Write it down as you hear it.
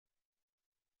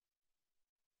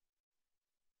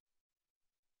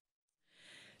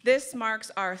This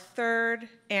marks our third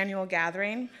annual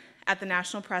gathering at the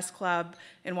National Press Club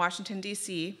in Washington,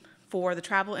 D.C. for the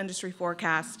travel industry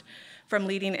forecast from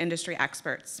leading industry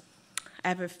experts. I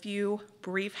have a few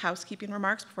brief housekeeping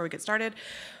remarks before we get started.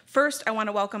 First, I want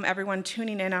to welcome everyone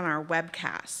tuning in on our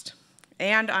webcast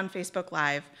and on Facebook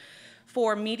Live.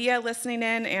 For media listening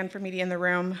in and for media in the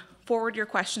room, forward your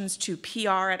questions to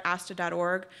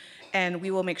pr@asta.org, and we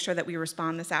will make sure that we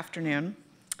respond this afternoon.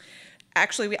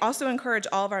 Actually, we also encourage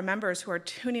all of our members who are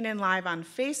tuning in live on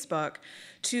Facebook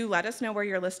to let us know where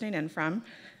you're listening in from,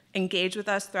 engage with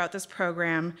us throughout this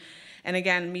program, and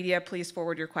again, media, please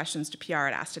forward your questions to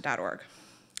pr@asta.org.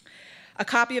 A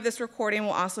copy of this recording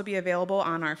will also be available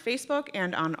on our Facebook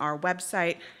and on our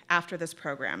website after this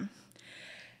program.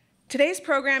 Today's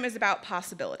program is about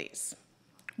possibilities.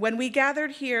 When we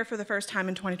gathered here for the first time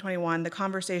in 2021, the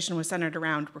conversation was centered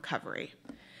around recovery.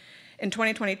 In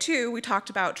 2022, we talked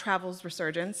about travel's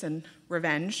resurgence and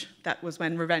revenge. That was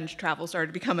when revenge travel started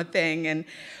to become a thing, and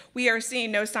we are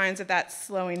seeing no signs of that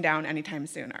slowing down anytime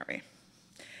soon, are we?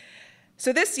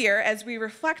 So this year, as we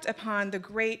reflect upon the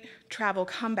great travel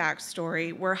comeback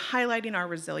story, we're highlighting our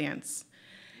resilience,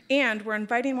 and we're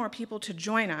inviting more people to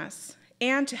join us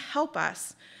and to help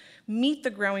us meet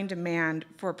the growing demand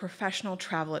for professional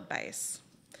travel advice.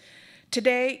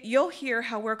 Today, you'll hear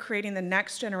how we're creating the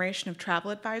next generation of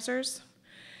travel advisors,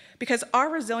 because our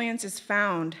resilience is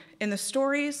found in the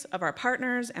stories of our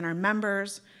partners and our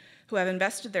members who have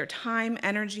invested their time,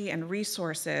 energy, and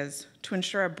resources to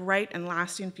ensure a bright and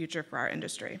lasting future for our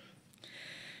industry.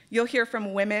 You'll hear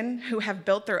from women who have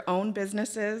built their own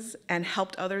businesses and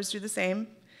helped others do the same.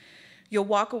 You'll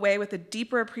walk away with a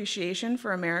deeper appreciation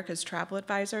for America's travel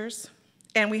advisors,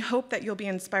 and we hope that you'll be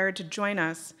inspired to join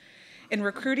us in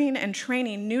recruiting and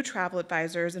training new travel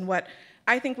advisors in what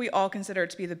I think we all consider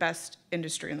to be the best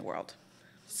industry in the world.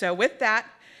 So with that,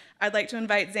 I'd like to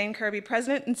invite Zane Kerby,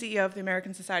 President and CEO of the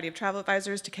American Society of Travel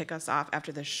Advisors, to kick us off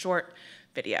after this short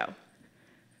video.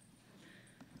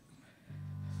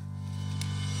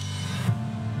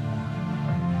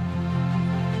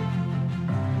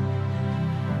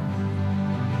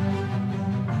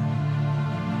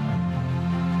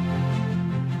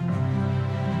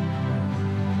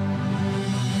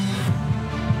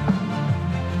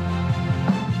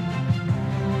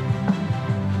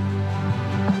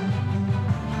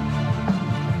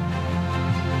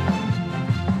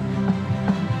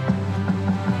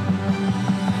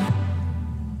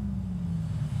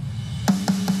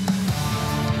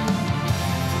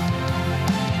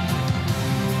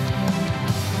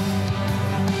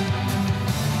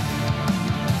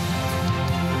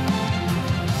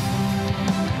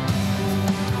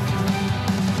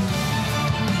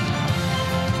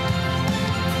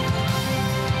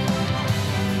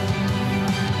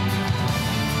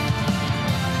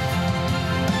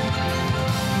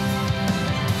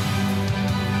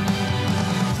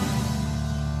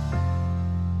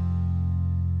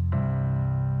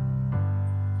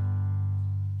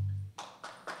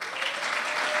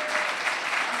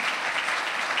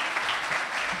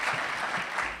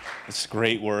 It's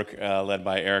great work led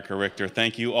by Erica Richter.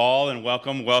 Thank you all and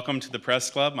welcome. Welcome to the Press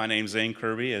Club. My name's Zane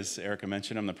Kerby. As Erica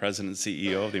mentioned, I'm the President and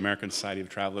CEO of the American Society of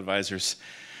Travel Advisors.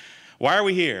 Why are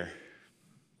we here?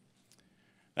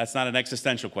 That's not an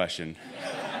existential question.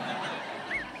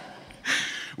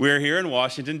 We're here in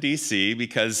Washington, D.C.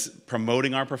 because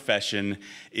promoting our profession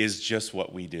is just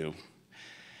what we do.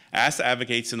 ASTA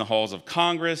advocates in the halls of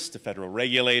Congress, to federal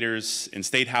regulators, in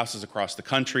state houses across the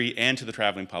country, and to the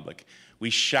traveling public. We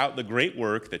shout the great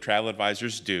work that travel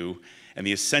advisors do and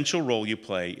the essential role you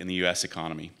play in the U.S.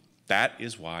 economy. That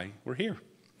is why we're here.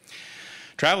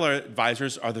 Travel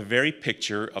advisors are the very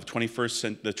picture of the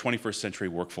 21st century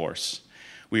workforce.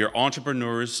 We are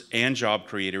entrepreneurs and job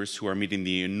creators who are meeting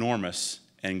the enormous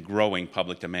and growing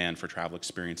public demand for travel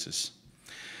experiences.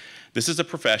 This is a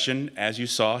profession, as you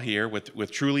saw here,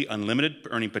 with truly unlimited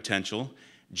earning potential,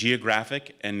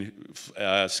 geographic and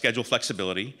schedule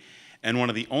flexibility, and one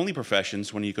of the only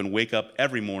professions when you can wake up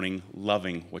every morning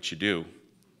loving what you do.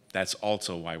 That's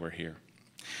also why we're here.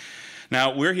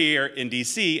 Now, we're here in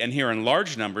DC and here in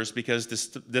large numbers because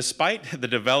despite the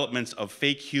developments of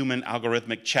fake human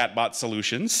algorithmic chatbot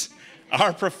solutions,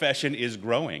 our profession is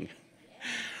growing.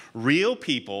 Real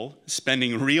people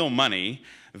spending real money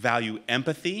value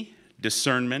empathy,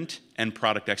 discernment, and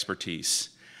product expertise.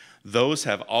 Those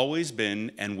have always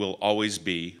been and will always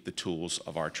be the tools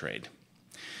of our trade.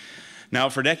 Now,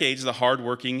 for decades, the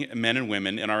hardworking men and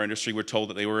women in our industry were told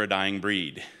that they were a dying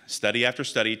breed. Study after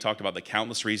study talked about the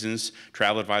countless reasons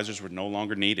travel advisors were no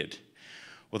longer needed.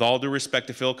 With all due respect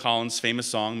to Phil Collins' famous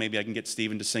song, maybe I can get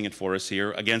Stephen to sing it for us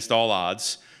here, Against All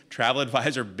Odds, travel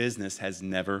advisor business has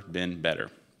never been better.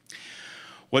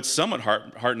 What's somewhat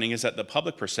heartening is that the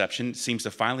public perception seems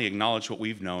to finally acknowledge what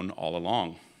we've known all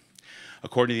along.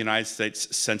 According to the United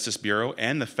States Census Bureau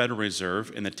and the Federal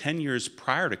Reserve, in the 10 years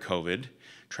prior to COVID,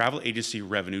 travel agency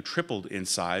revenue tripled in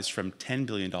size from $10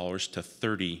 billion to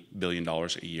 $30 billion a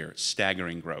year,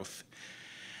 staggering growth.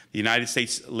 The United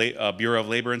States Bureau of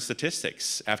Labor and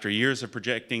Statistics, after years of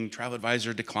projecting travel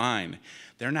advisor decline,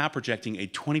 they're now projecting a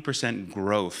 20%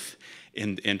 growth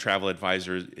in the travel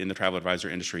advisor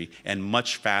industry, and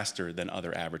much faster than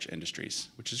other average industries,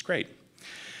 which is great.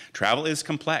 Travel is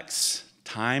complex.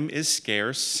 Time is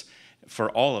scarce for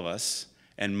all of us,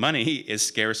 and money is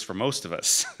scarce for most of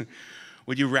us.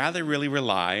 Would you rather really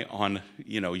rely on,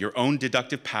 your own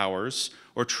deductive powers,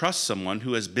 or trust someone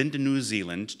who has been to New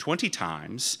Zealand 20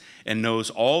 times and knows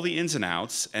all the ins and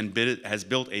outs and has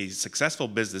built a successful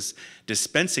business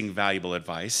dispensing valuable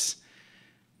advice?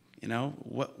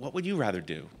 What would you rather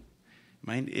do?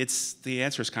 The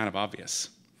answer is kind of obvious.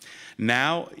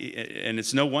 Now, and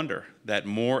it's no wonder that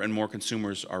more and more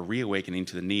consumers are reawakening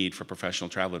to the need for professional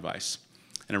travel advice.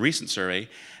 In a recent survey,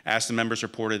 ASTA members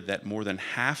reported that more than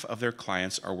half of their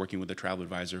clients are working with a travel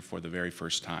advisor for the very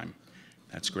first time.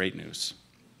 That's great news.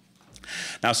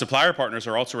 Now, supplier partners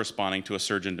are also responding to a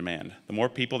surge in demand. The more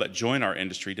people that join our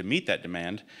industry to meet that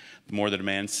demand, the more the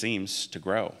demand seems to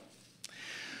grow.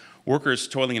 Workers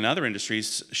toiling in other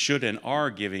industries should and are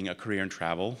giving a career in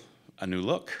travel a new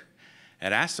look.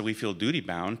 At ASTA, we feel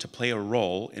duty-bound to play a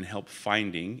role in help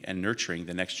finding and nurturing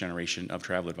the next generation of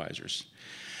travel advisors.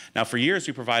 Now, for years,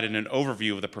 we provided an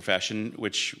overview of the profession,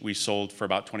 which we sold for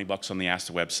about $20 on the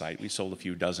ASTA website. We sold a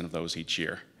few dozen of those each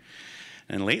year.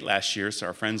 And late last year,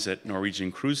 our friends at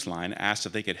Norwegian Cruise Line asked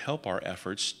if they could help our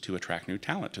efforts to attract new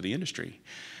talent to the industry.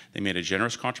 They made a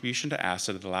generous contribution to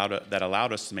ASTA that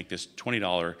allowed us to make this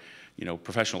 $20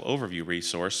 professional overview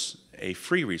resource a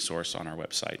free resource on our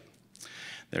website.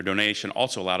 Their donation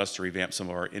also allowed us to revamp some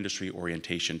of our industry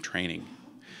orientation training.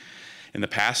 In the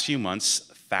past few months,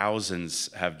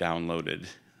 thousands have downloaded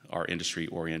our industry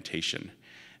orientation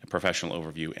and professional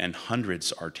overview, and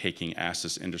hundreds are taking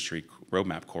ASTA's industry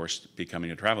roadmap course,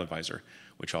 Becoming a Travel Advisor,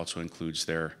 which also includes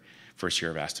their first year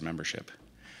of ASTA membership.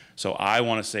 So I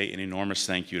want to say an enormous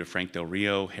thank you to Frank Del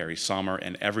Rio, Harry Sommer,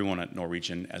 and everyone at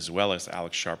Norwegian, as well as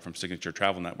Alex Sharp from Signature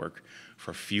Travel Network,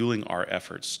 for fueling our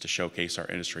efforts to showcase our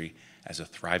industry as a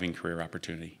thriving career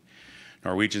opportunity.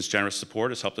 Norwegian's generous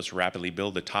support has helped us rapidly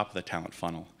build the top of the talent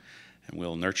funnel, and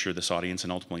we'll nurture this audience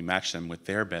and ultimately match them with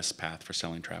their best path for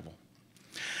selling travel.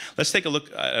 Let's take a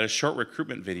look at a short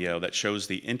recruitment video that shows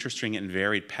the interesting and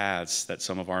varied paths that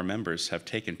some of our members have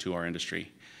taken to our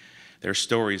industry. Their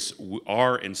stories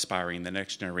are inspiring the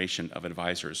next generation of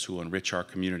advisors who will enrich our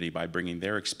community by bringing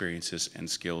their experiences and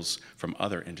skills from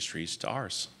other industries to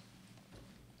ours.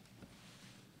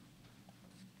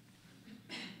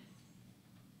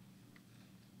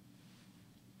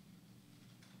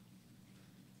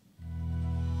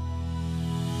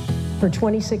 For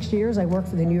 26 years, I worked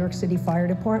for the New York City Fire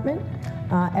Department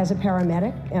as a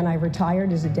paramedic, and I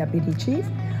retired as a deputy chief.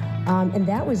 And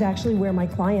that was actually where my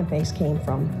client base came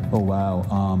from. Oh,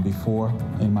 wow. Before,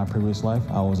 in my previous life,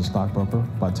 I was a stockbroker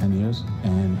about 10 years,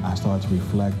 and I started to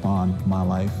reflect on my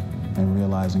life and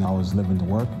realizing I was living to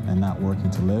work and not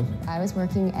working to live. I was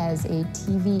working as a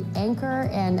TV anchor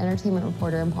and entertainment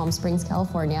reporter in Palm Springs,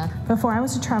 California. Before I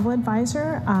was a travel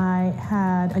advisor, I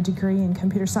had a degree in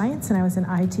computer science and I was an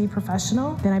IT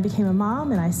professional. Then I became a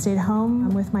mom and I stayed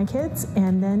home with my kids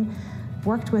and then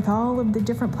worked with all of the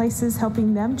different places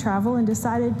helping them travel and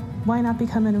decided why not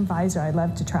become an advisor? I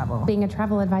love to travel. Being a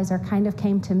travel advisor kind of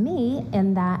came to me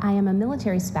in that I am a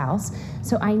military spouse,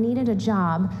 so I needed a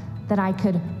job that I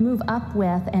could move up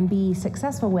with and be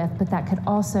successful with, but that could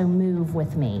also move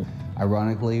with me.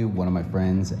 Ironically, one of my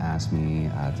friends asked me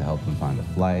to help them find a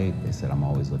flight. They said I'm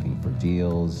always looking for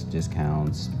deals,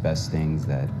 discounts, best things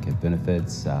that get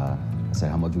benefits. I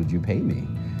said, how much would you pay me?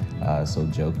 So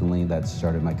jokingly, that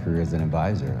started my career as an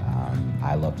advisor.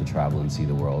 I love to travel and see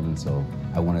the world, and so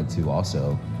I wanted to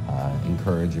also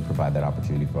encourage and provide that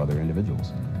opportunity for other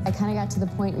individuals. I kind of got to the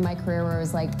point in my career where I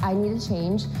was like, I need a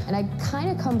change. And I kind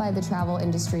of come by the travel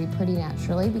industry pretty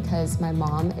naturally because my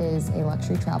mom is a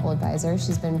luxury travel advisor.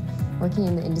 She's been working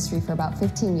in the industry for about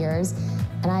 15 years.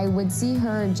 And I would see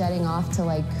her jetting off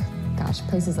to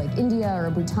places like India or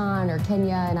Bhutan or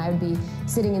Kenya, and I would be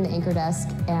sitting in the anchor desk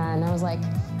and I was like,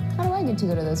 how do I get to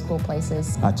go to those cool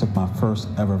places? I took my first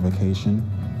ever vacation,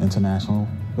 international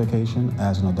vacation,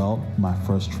 as an adult. My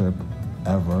first trip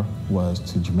ever was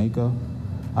to Jamaica.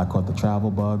 I caught the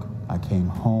travel bug. I came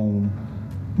home.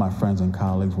 My friends and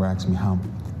colleagues were asking me how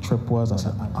the trip was. I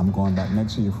said, I'm going back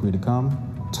next year. You're free to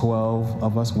come. 12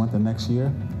 of us went the next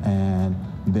year, and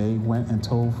they went and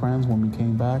told friends when we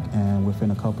came back, and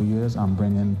within a couple years, I'm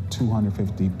bringing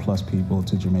 250 plus people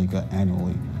to Jamaica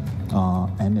annually.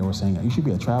 And they were saying, you should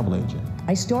be a travel agent.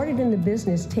 I started in the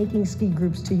business taking ski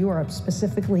groups to Europe,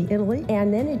 specifically Italy,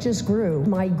 and then it just grew.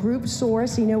 My group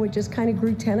source, it just kind of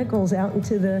grew tentacles out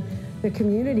into the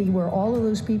community where all of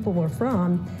those people were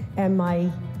from, and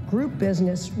my group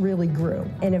business really grew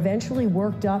and eventually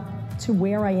worked up to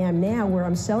where I am now, where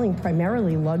I'm selling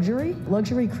primarily luxury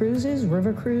cruises,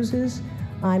 river cruises,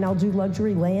 and I'll do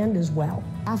luxury land as well.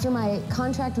 After my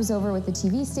contract was over with the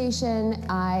TV station,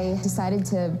 I decided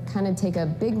to kind of take a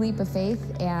big leap of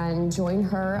faith and join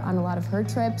her on a lot of her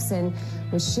trips, and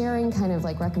was sharing kind of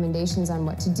like recommendations on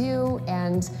what to do,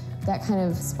 and that kind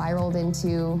of spiraled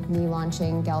into me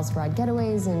launching Gals Abroad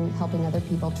Getaways and helping other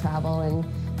people travel and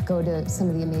go to some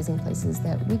of the amazing places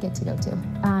that we get to go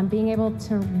to. Being able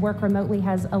to work remotely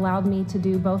has allowed me to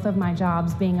do both of my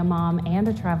jobs, being a mom and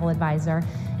a travel advisor,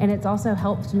 and it's also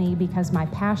helped me because my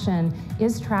passion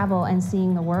is travel and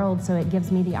seeing the world, so it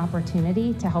gives me the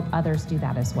opportunity to help others do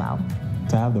that as well.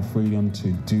 To have the freedom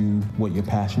to do what you're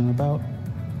passionate about,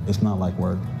 it's not like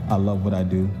work. I love what I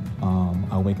do.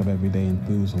 I wake up every day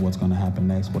enthused of what's going to happen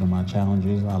next, what are my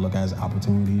challenges. I look at as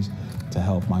opportunities to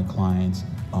help my clients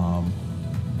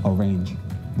arrange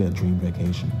their dream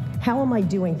vacation. How am I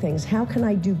doing things? How can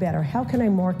I do better? How can I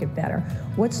market better?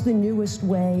 What's the newest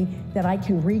way that I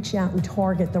can reach out and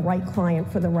target the right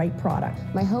client for the right product?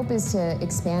 My hope is to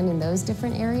expand in those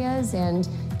different areas and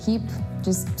keep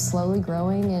just slowly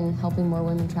growing and helping more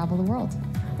women travel the world.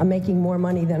 I'm making more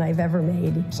money than I've ever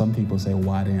made. Some people say,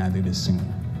 why didn't I do this sooner?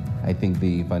 I think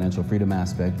the financial freedom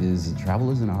aspect is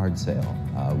travel isn't a hard sale.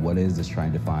 What is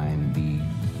trying to find the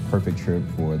perfect trip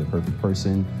for the perfect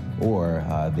person, or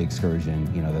the excursion,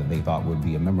 that they thought would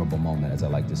be a memorable moment, as I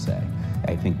like to say.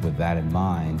 I think with that in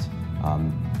mind,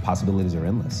 possibilities are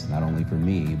endless, not only for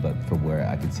me, but for where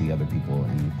I could see other people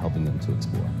and helping them to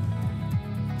explore.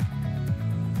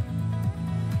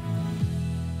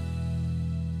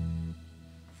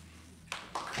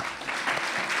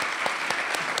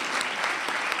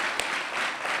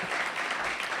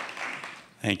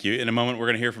 Thank you. In a moment, we're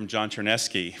going to hear from John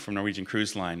Chernesky from Norwegian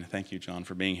Cruise Line. Thank you, John,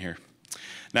 for being here.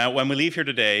 Now, when we leave here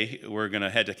today, we're going to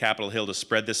head to Capitol Hill to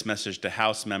spread this message to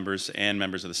House members and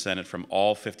members of the Senate from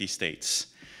all 50 states.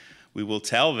 We will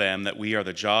tell them that we are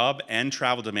the job and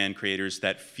travel demand creators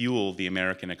that fuel the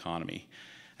American economy.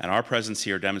 And our presence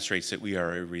here demonstrates that we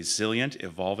are a resilient,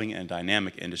 evolving, and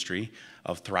dynamic industry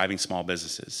of thriving small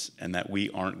businesses, and that we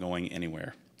aren't going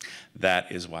anywhere.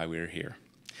 That is why we're here.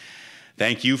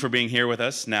 Thank you for being here with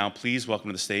us. Now, please welcome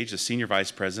to the stage the Senior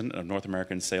Vice President of North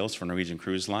American Sales for Norwegian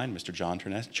Cruise Line, Mr. John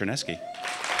Chernesky.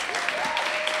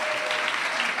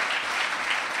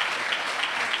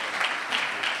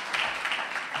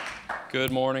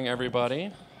 Good morning,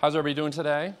 everybody. How's everybody doing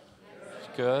today?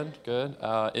 Good, good.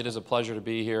 It is a pleasure to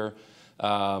be here.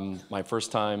 My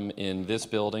first time in this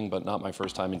building, but not my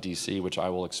first time in D.C., which I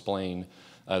will explain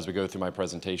as we go through my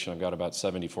presentation. I've got about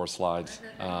 74 slides.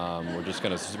 We're just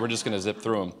gonna zip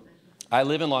through them. I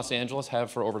live in Los Angeles,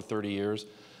 have for over 30 years,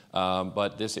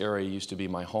 but this area used to be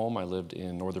my home. I lived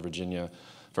in Northern Virginia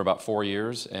for about 4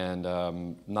 years,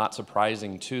 and not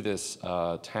surprising to this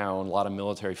town, a lot of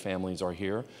military families are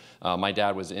here. My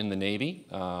dad was in the Navy.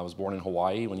 I was born in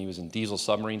Hawaii when he was in diesel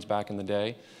submarines back in the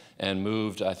day, and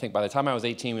moved, I think by the time I was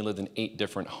 18, we lived in 8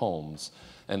 different homes.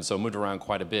 And so moved around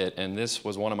quite a bit, and this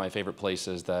was one of my favorite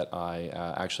places that I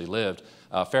actually lived.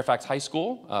 Fairfax High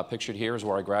School, pictured here, is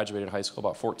where I graduated high school,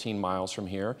 about 14 miles from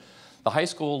here. The high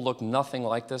school looked nothing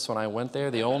like this when I went there.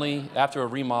 After a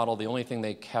remodel, the only thing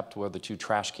they kept were the 2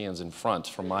 trash cans in front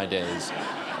from my days,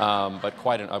 but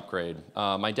quite an upgrade.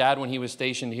 My dad, when he was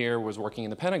stationed here, was working in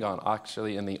the Pentagon,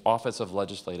 actually in the Office of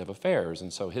Legislative Affairs,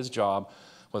 and so his job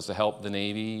was to help the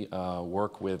Navy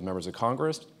work with members of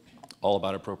Congress, all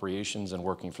about appropriations and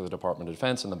working for the Department of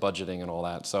Defense and the budgeting and all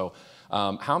that. So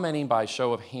how many, by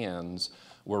show of hands,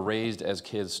 were raised as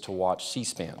kids to watch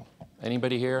C-SPAN?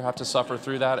 Anybody here have to suffer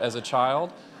through that as a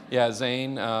child? Yeah,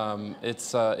 Zane,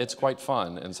 it's quite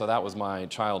fun, and so that was my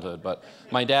childhood. But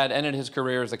my dad ended his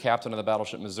career as the captain of the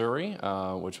battleship Missouri,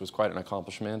 which was quite an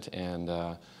accomplishment.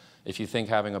 And if you think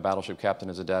having a battleship captain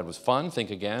as a dad was fun,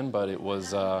 think again, but it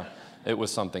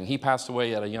was something. He passed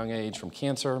away at a young age from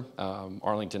cancer.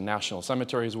 Arlington National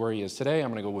Cemetery is where he is today.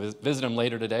 I'm going to go visit him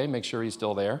later today, make sure he's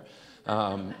still there.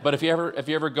 But if you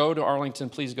ever go to Arlington,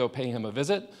 please go pay him a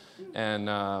visit.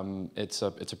 And it's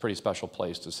a pretty special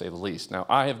place, to say the least. Now,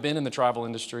 I have been in the travel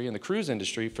industry and the cruise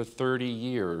industry for 30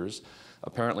 years.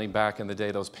 Apparently, back in the day,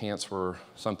 those pants were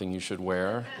something you should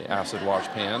wear, the acid wash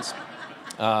pants.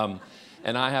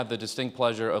 And I have the distinct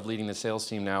pleasure of leading the sales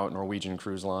team now at Norwegian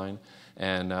Cruise Line.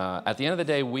 And at the end of the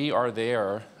day, we are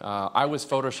there. I was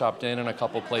photoshopped in a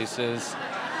couple places.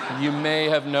 You may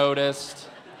have noticed.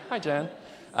 Hi, Jen.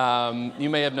 You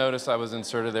may have noticed I was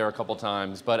inserted there a couple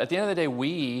times. But at the end of the day,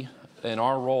 we, in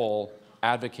our role,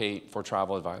 advocate for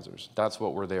travel advisors. That's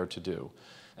what we're there to do.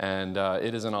 And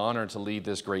it is an honor to lead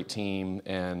this great team.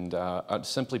 And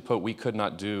simply put, we could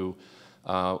not do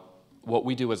what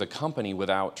we do as a company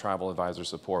without travel advisor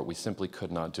support. We simply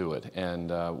could not do it.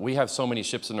 And we have so many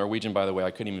ships in Norwegian, by the way,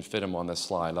 I couldn't even fit them on this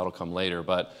slide. That'll come later.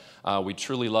 But we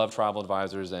truly love travel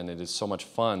advisors, and it is so much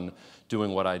fun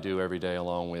doing what I do every day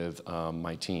along with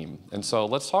my team. And so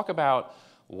let's talk about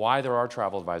why there are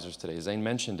travel advisors today. Zane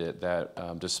mentioned it,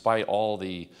 that despite all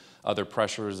the other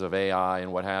pressures of AI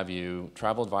and what have you,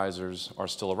 travel advisors are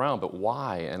still around. But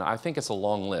why? And I think it's a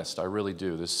long list. I really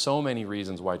do. There's so many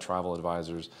reasons why travel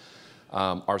advisors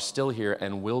are still here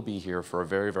and will be here for a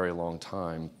very, very long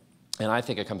time. And I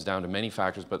think it comes down to many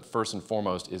factors, but first and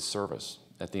foremost is service.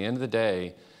 At the end of the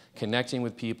day, connecting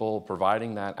with people,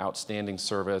 providing that outstanding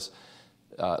service,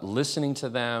 listening to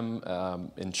them,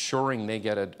 ensuring they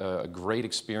get a great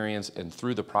experience, and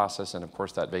through the process, and of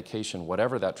course that vacation,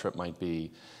 whatever that trip might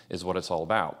be, is what it's all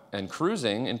about. And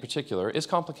cruising in particular is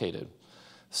complicated.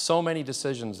 So many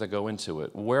decisions that go into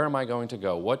it. Where am I going to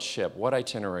go? What ship? What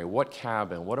itinerary? What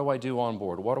cabin? What do I do on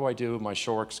board? What do I do with my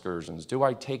shore excursions? Do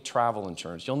I take travel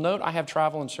insurance? You'll note I have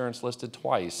travel insurance listed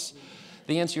twice.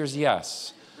 The answer is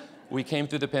yes. We came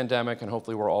through the pandemic, and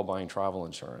hopefully we're all buying travel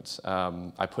insurance.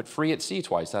 I put free at sea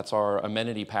twice. That's our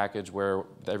amenity package where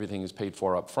everything is paid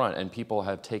for up front, and people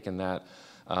have taken that,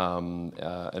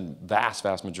 and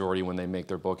vast majority when they make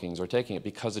their bookings are taking it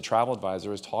because the travel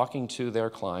advisor is talking to their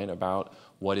client about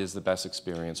what is the best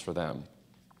experience for them.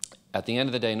 At the end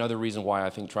of the day, another reason why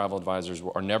I think travel advisors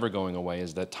are never going away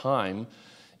is that time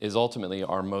is ultimately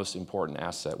our most important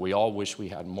asset. We all wish we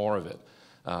had more of it.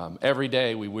 Every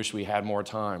day we wish we had more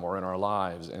time or in our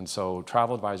lives, and so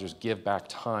travel advisors give back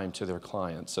time to their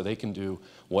clients so they can do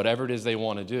whatever it is they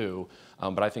want to do,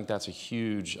 but I think that's a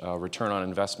huge return on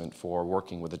investment for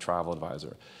working with a travel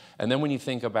advisor. And then when you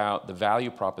think about the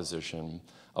value proposition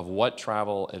of what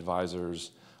travel advisors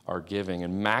are giving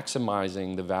and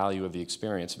maximizing the value of the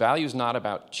experience, value is not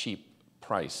about cheap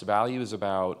price. Value is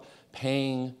about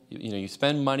paying, you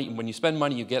spend money, when you spend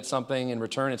money, you get something in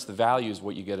return. It's the value is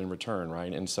what you get in return,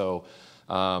 right? And so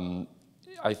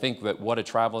I think that what a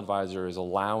travel advisor is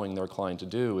allowing their client to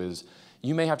do is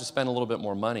you may have to spend a little bit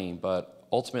more money, but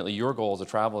ultimately your goal as a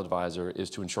travel advisor is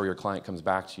to ensure your client comes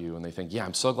back to you and they think, yeah,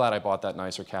 I'm so glad I bought that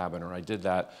nicer cabin or I did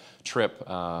that trip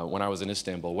when I was in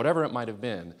Istanbul, whatever it might have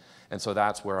been. And so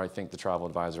that's where I think the travel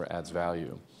advisor adds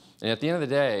value. And at the end of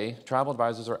the day, travel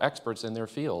advisors are experts in their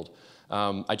field.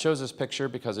 I chose this picture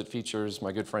because it features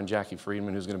my good friend Jackie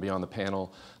Friedman, who's going to be on the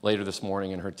panel later this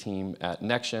morning, and her team at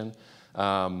Nexion.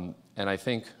 And I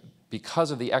think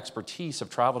because of the expertise of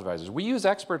travel advisors, we use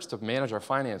experts to manage our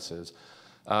finances,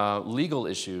 legal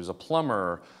issues, a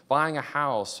plumber, buying a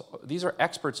house. These are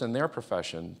experts in their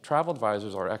profession. Travel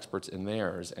advisors are experts in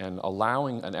theirs, and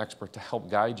allowing an expert to help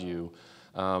guide you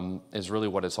is really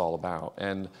what it's all about.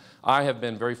 And I have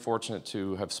been very fortunate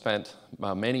to have spent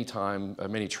many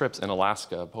trips in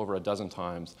Alaska, over a dozen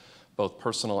times, both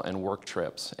personal and work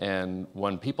trips. And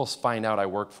when people find out I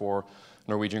work for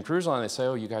Norwegian Cruise Line, they say,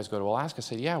 oh, you guys go to Alaska? I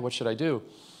say, yeah, what should I do?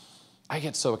 I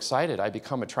get so excited. I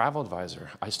become a travel advisor.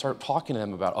 I start talking to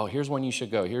them about, oh, here's when you should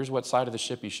go. Here's what side of the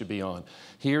ship you should be on.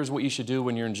 Here's what you should do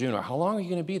when you're in Juneau. How long are you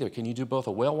going to be there? Can you do both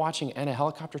a whale watching and a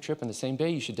helicopter trip in the same day?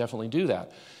 You should definitely do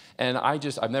that. And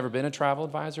I've never been a travel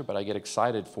advisor, but I get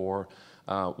excited for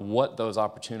what those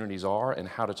opportunities are and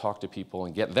how to talk to people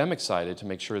and get them excited to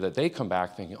make sure that they come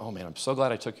back thinking, oh man, I'm so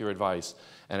glad I took your advice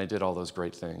and I did all those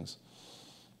great things.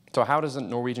 So how does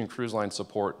Norwegian Cruise Line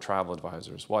support travel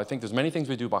advisors? Well, I think there's many things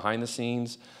we do behind the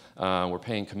scenes. We're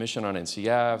paying commission on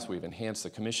NCFs. We've enhanced the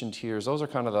commission tiers. Those are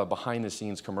kind of the behind the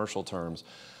scenes commercial terms.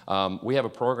 We have a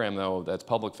program, though, that's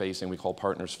public facing we call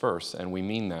Partners First, and we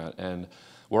mean that. And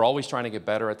we're always trying to get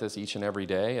better at this each and every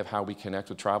day of how we connect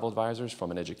with travel advisors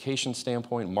from an education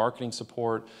standpoint, marketing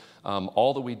support,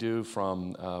 all that we do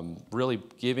from really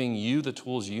giving you the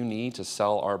tools you need to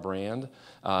sell our brand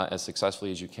as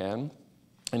successfully as you can.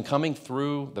 And coming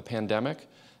through the pandemic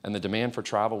and the demand for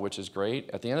travel, which is great,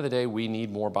 at the end of the day, we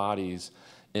need more bodies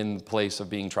in place of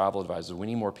being travel advisors. We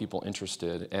need more people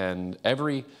interested. And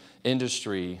every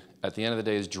industry, at the end of the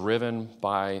day, is driven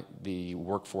by the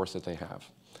workforce that they have.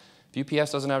 If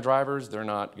UPS doesn't have drivers, they're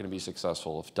not going to be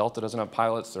successful. If Delta doesn't have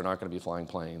pilots, they're not going to be flying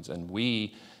planes. And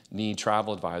we need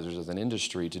travel advisors as an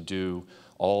industry to do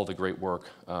all the great work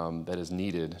that is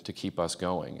needed to keep us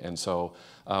going. And so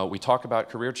we talk about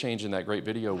career change in that great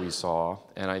video we saw,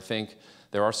 and I think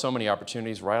there are so many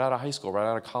opportunities right out of high school, right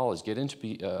out of college. Get into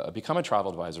become a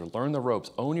travel advisor, learn the ropes,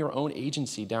 own your own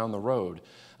agency down the road.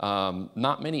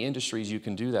 Not many industries you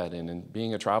can do that in, and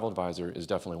being a travel advisor is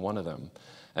definitely one of them.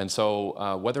 And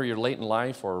so whether you're late in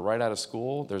life or right out of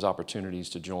school, there's opportunities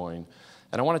to join.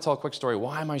 And I want to tell a quick story.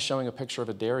 Why am I showing a picture of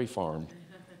a dairy farm?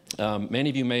 Many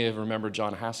of you may have remembered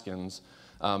John Haskins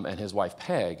and his wife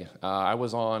Peg. I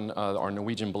was on our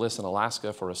Norwegian Bliss in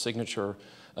Alaska for a signature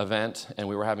event, and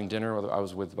we were having dinner. I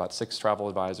was with about 6 travel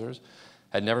advisors.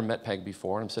 Had never met Peg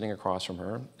before, and I'm sitting across from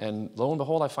her. And lo and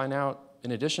behold, I find out,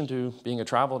 in addition to being a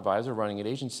travel advisor, running an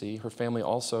agency, her family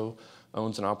also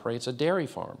owns and operates a dairy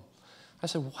farm. I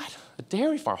said, what? A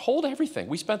dairy farm? Hold everything.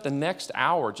 We spent the next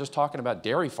hour just talking about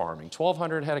dairy farming.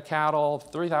 1,200 head of cattle,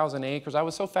 3,000 acres. I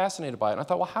was so fascinated by it. And I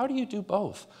thought, well, how do you do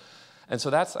both? And so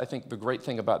that's, I think, the great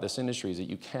thing about this industry is that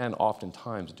you can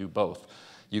oftentimes do both.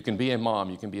 You can be a mom,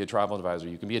 you can be a travel advisor,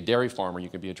 you can be a dairy farmer, you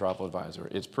can be a travel advisor.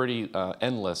 It's pretty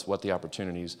endless what the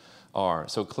opportunities are.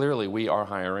 So clearly we are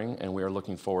hiring, and we are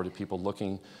looking forward to people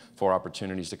looking for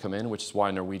opportunities to come in, which is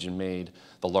why Norwegian made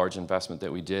the large investment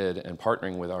that we did and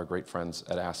partnering with our great friends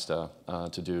at ASTA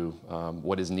to do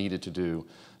what is needed to do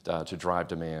to drive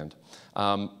demand.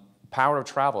 Power of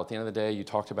travel, at the end of the day, you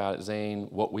talked about it, Zane.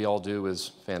 What we all do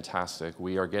is fantastic.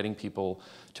 We are getting people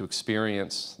to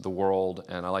experience the world,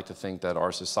 and I like to think that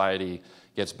our society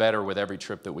gets better with every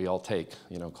trip that we all take.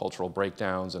 You know, cultural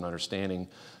breakdowns and understanding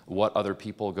what other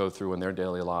people go through in their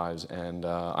daily lives, and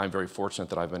I'm very fortunate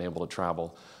that I've been able to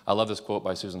travel. I love this quote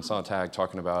by Susan Sontag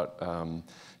talking about,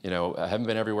 you know, I haven't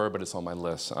been everywhere, but it's on my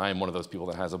list. I am one of those people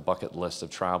that has a bucket list of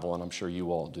travel, and I'm sure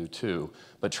you all do too.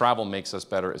 But travel makes us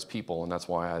better as people, and that's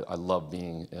why I love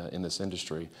being in this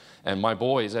industry. And my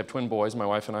boys, I have twin boys. My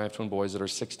wife and I have twin boys that are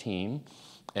 16,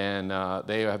 and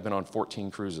they have been on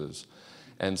 14 cruises.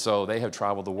 And so they have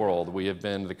traveled the world. We have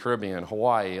been to the Caribbean,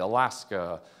 Hawaii,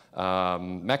 Alaska,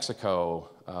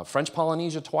 Mexico, French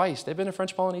Polynesia twice. They've been to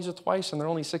French Polynesia twice, and they're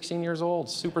only 16 years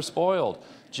old, super spoiled.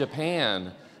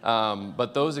 Japan.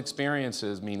 But those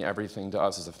experiences mean everything to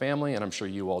us as a family, and I'm sure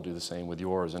you all do the same with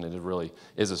yours, and it really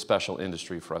is a special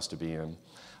industry for us to be in.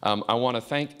 I want to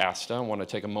thank ASTA. I want to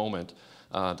take a moment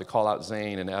to call out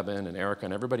Zane and Evan and Erica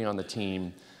and everybody on the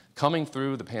team coming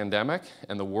through the pandemic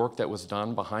and the work that was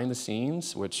done behind the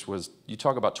scenes, which was, you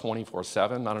talk about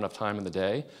 24/7, not enough time in the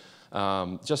day.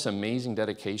 Just amazing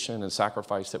dedication and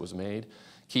sacrifice that was made.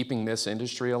 Keeping this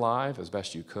industry alive as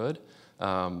best you could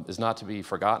is not to be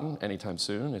forgotten anytime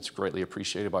soon. It's greatly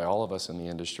appreciated by all of us in the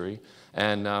industry.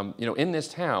 And you know, in this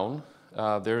town,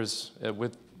 there's,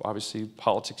 with obviously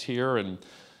politics here, and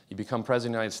you become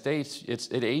president of the United States,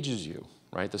 it ages you,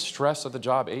 right? The stress of the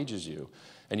job ages you.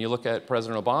 And you look at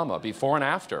President Obama, before and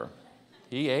after,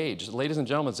 he aged. Ladies and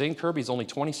gentlemen, Zane Kerby is only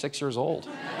 26 years old.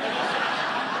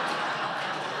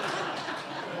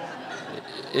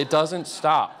 It doesn't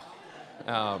stop.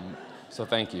 So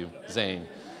thank you, Zane.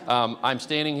 I'm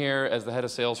standing here as the head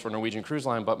of sales for Norwegian Cruise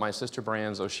Line, but my sister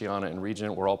brands, Oceania and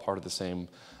Regent, we're all part of the same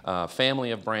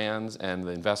family of brands, and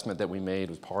the investment that we made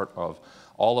was part of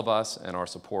all of us and our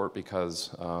support,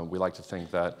 because we like to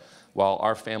think that while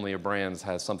our family of brands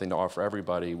has something to offer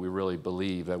everybody, we really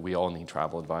believe that we all need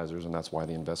travel advisors, and that's why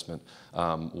the investment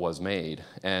was made.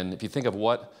 And if you think of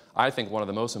what I think one of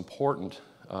the most important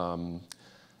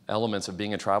elements of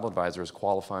being a travel advisor is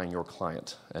qualifying your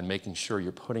client and making sure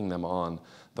you're putting them on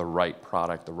the right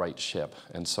product, the right ship.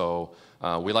 And so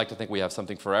we like to think we have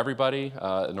something for everybody,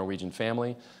 a Norwegian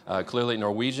family. Clearly at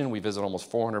Norwegian, we visit almost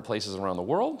 400 places around the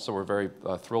world, so we're very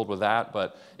thrilled with that.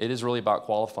 But it is really about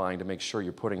qualifying to make sure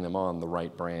you're putting them on the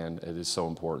right brand. It is so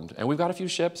important. And we've got a few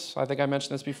ships. I think I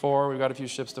mentioned this before. We've got a few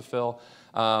ships to fill.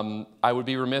 I would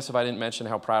be remiss if I didn't mention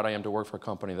how proud I am to work for a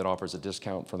company that offers a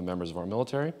discount for the members of our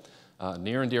military.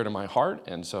 Near and dear to my heart,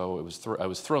 and so it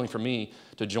was thrilling for me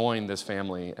to join this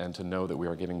family and to know that we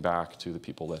are giving back to the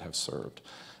people that have served.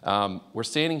 We're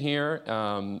standing here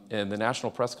in the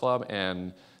National Press Club,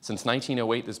 and since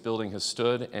 1908 this building has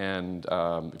stood, and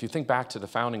if you think back to the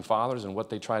Founding Fathers and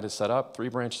what they tried to set up, 3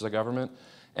 branches of government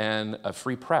and a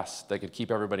free press that could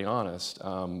keep everybody honest,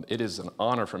 it is an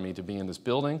honor for me to be in this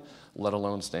building, let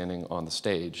alone standing on the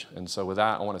stage. And so with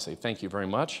that, I want to say thank you very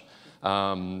much.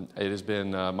 It has been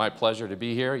my pleasure to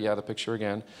be here. Yeah, the picture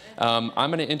again. I'm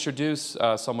going to introduce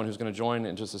someone who's going to join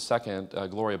in just a second,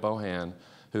 Gloria Bohan,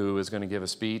 who is going to give a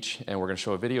speech, and we're going to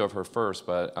show a video of her first.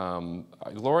 But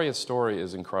Gloria's story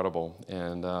is incredible,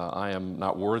 and I am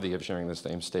not worthy of sharing the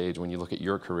same stage. When you look at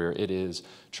your career, it is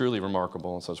truly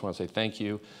remarkable. And so I just want to say thank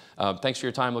you. Thanks for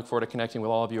your time. Look forward to connecting with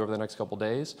all of you over the next couple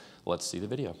days. Let's see the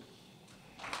video.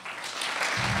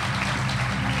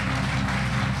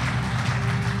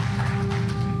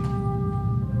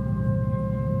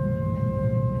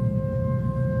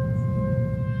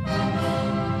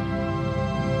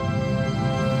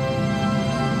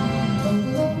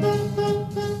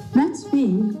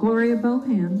 Gloria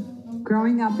Bohan,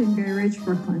 growing up in Bay Ridge,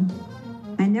 Brooklyn.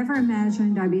 I never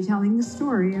imagined I'd be telling the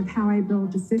story of how I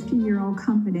built a 50-year-old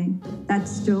company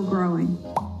that's still growing.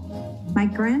 My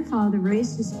grandfather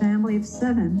raised his family of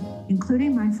 7,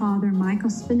 including my father,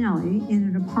 Michael Spinelli, in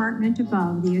an apartment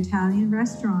above the Italian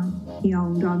restaurant he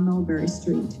owned on Mulberry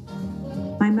Street.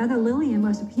 My mother, Lillian,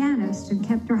 was a pianist and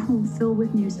kept her home filled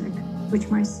with music, which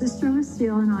my sister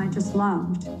Lucille and I just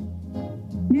loved.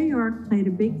 New York played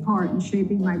a big part in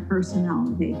shaping my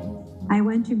personality. I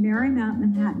went to Marymount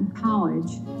Manhattan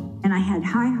College, and I had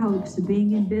high hopes of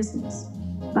being in business,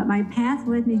 but my path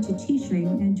led me to teaching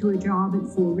and to a job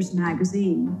at Forbes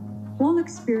magazine, all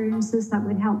experiences that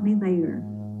would help me later.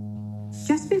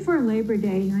 Just before Labor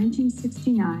Day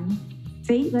 1969,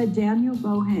 fate led Daniel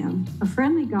Bohan, a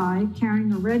friendly guy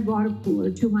carrying a red water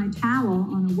cooler, to my towel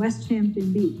on a West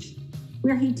Hampton beach,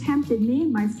 where he tempted me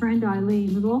and my friend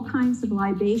Eileen with all kinds of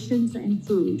libations and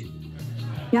food.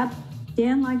 Yep,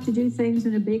 Dan liked to do things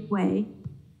in a big way.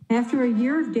 After a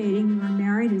year of dating, we were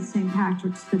married at St.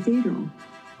 Patrick's Cathedral.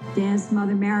 Dan's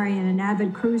mother, Marion, an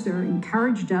avid cruiser,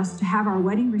 encouraged us to have our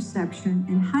wedding reception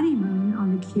and honeymoon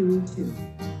on the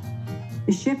QE2.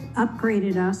 The ship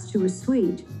upgraded us to a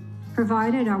suite,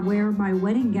 provided I wear my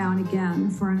wedding gown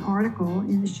again for an article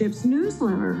in the ship's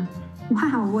newsletter.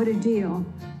 Wow, what a deal.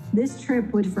 This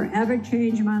trip would forever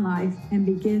change my life and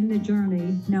begin the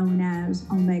journey known as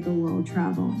Omega World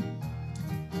Travel.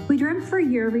 We dreamt for a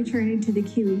year returning to the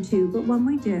QE2, but when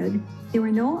we did, there were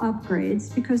no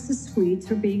upgrades because the suites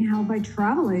were being held by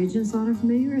travel agents on a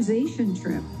familiarization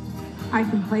trip. I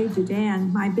complained to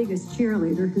Dan, my biggest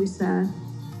cheerleader, who said,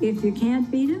 "If you can't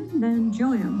beat him, then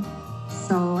join him."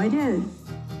 So I did.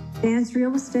 Dan's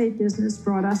real estate business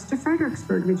brought us to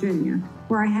Fredericksburg, Virginia,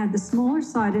 where I had the smaller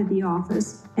side of the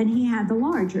office and he had the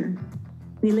larger.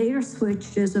 We later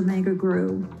switched as Omega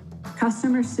grew.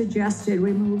 Customers suggested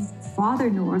we move farther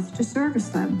north to service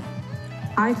them.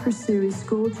 I pursued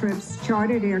school trips,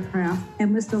 chartered aircraft,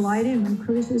 and was delighted when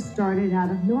cruises started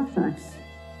out of Norfolk.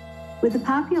 With the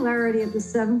popularity of the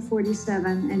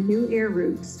 747 and new air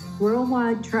routes,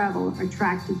 worldwide travel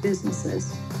attracted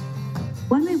businesses.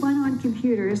 When we went on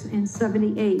computers in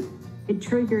 '78, it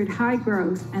triggered high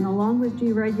growth, and along with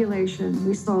deregulation,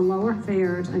 we saw lower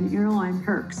fares and airline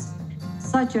perks,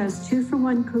 such as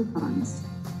 2-for-1 coupons.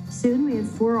 Soon we had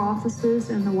 4 offices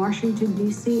in the Washington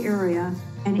D.C. area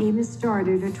and even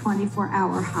started a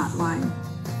 24-hour hotline.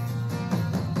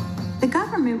 The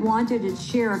government wanted its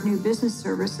share of new business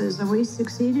services, and we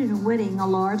succeeded in winning a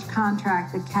large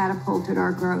contract that catapulted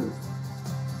our growth.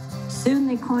 Soon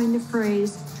they coined the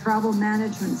phrase Travel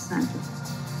Management Center.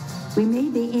 We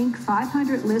made the Inc.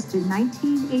 500 list in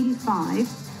 1985,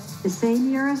 the same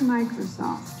year as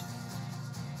Microsoft.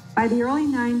 By the early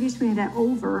 90s, we had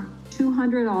over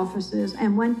 200 offices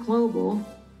and went global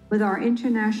with our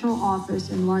international office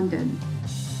in London.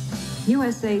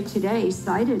 USA Today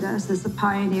cited us as a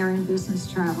pioneer in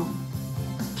business travel.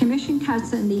 Commission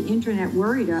cuts in the internet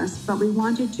worried us, but we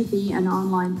wanted to be an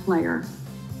online player.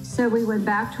 So we went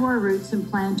back to our roots and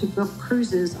planned to book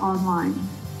cruises online.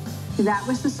 That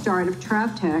was the start of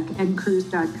TravTech and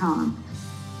Cruise.com.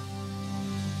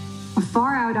 A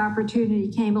far-out opportunity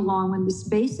came along when the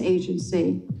space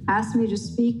agency asked me to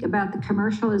speak about the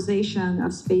commercialization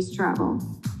of space travel,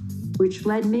 which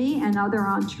led me and other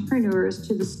entrepreneurs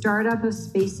to the startup of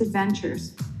Space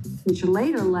Adventures, which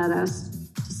later led us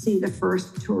to see the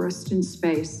first tourist in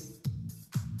space.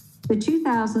 The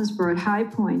 2000s brought high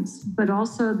points, but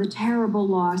also the terrible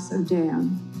loss of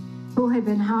Dan, who had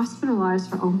been hospitalized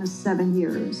for almost 7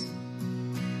 years.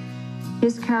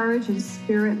 His courage and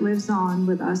spirit lives on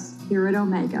with us here at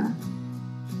Omega.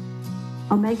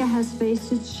 Omega has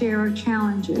faced its share of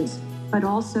challenges, but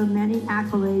also many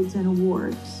accolades and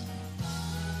awards.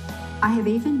 I have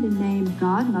even been named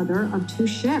godmother of 2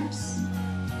 ships.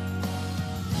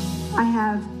 I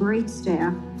have great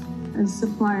staff and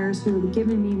suppliers who have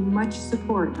given me much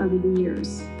support over the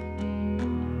years.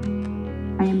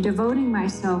 I am devoting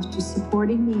myself to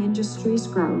supporting the industry's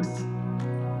growth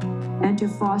and to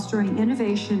fostering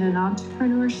innovation and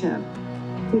entrepreneurship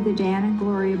through the Dan and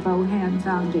Gloria Bohan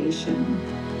Foundation.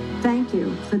 Thank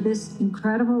you for this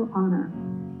incredible honor.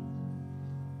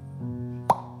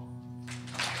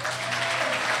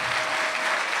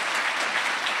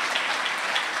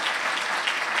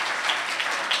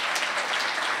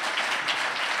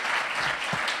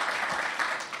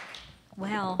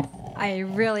 Well, I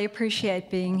really appreciate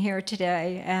being here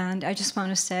today, and I just want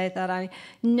to say that I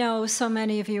know so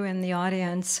many of you in the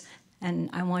audience, and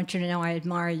I want you to know I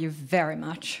admire you very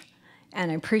much,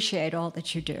 and I appreciate all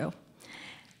that you do.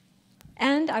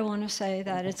 And I want to say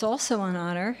that it's also an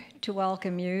honor to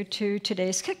welcome you to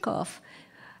today's kickoff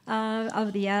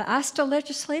of the ASTA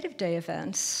Legislative Day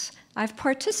events. I've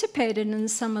participated in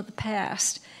some of the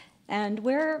past, and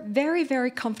wear very,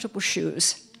 very comfortable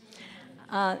shoes.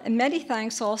 And many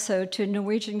thanks also to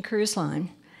Norwegian Cruise Line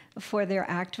for their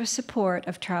active support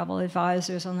of travel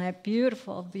advisors on that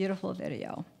beautiful, beautiful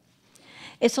video.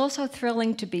 It's also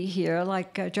thrilling to be here,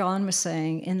 like John was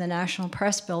saying, in the National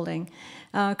Press Building,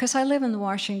 because I live in the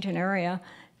Washington area,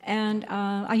 and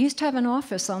I used to have an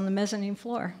office on the mezzanine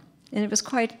floor. And it was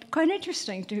quite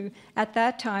interesting to, at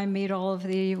that time, meet all of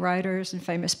the writers and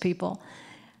famous people.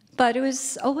 But it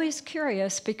was always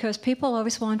curious because people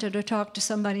always wanted to talk to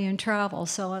somebody in travel.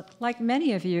 So like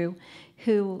many of you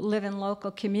who live in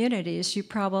local communities, you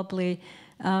probably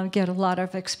get a lot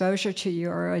of exposure to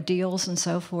your deals and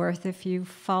so forth if you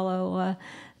follow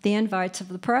the invites of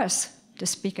the press to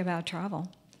speak about travel.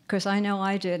 Because I know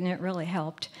I did, and it really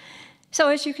helped. So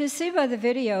as you can see by the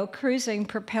video, cruising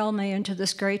propelled me into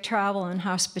this great travel and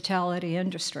hospitality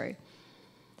industry.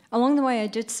 Along the way, I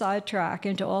did sidetrack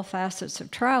into all facets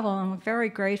of travel, and I'm very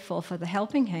grateful for the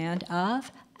helping hand of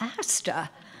ASTA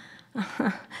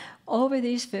over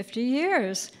these 50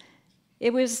 years.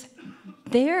 It was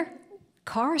their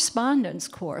correspondence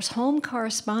course, home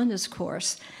correspondence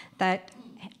course, that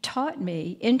taught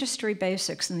me industry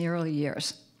basics in the early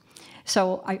years.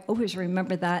 So I always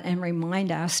remember that and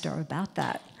remind ASTA about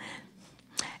that.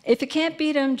 If you can't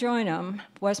beat them, join them,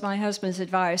 was my husband's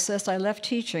advice as I left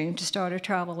teaching to start a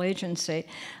travel agency.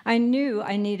 I knew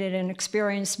I needed an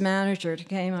experienced manager to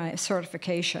gain my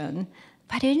certification,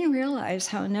 but I didn't realize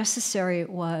how necessary it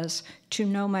was to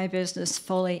know my business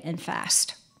fully and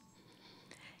fast.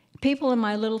 People in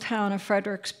my little town of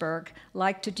Fredericksburg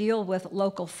liked to deal with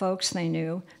local folks they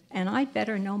knew, and I'd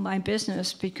better know my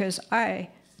business because I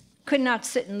could not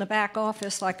sit in the back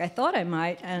office like I thought I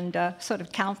might and sort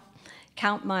of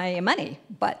count my money,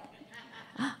 but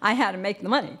I had to make the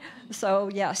money. So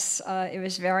yes, it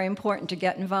was very important to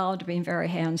get involved, being very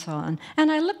hands-on.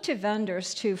 And I looked to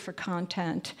vendors, too, for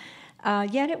content.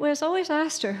 Yet it was always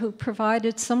ASTA who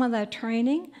provided some of that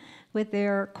training with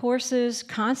their courses,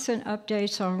 constant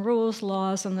updates on rules,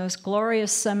 laws, and those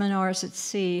glorious seminars at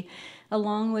sea,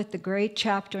 along with the great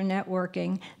chapter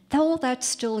networking. All that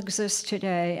still exists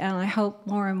today, and I hope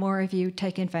more and more of you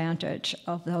take advantage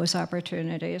of those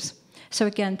opportunities. So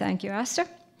again, thank you, ASTA.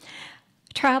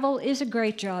 Travel is a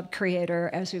great job creator,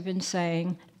 as we've been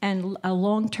saying, and a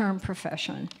long-term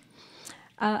profession.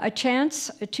 A chance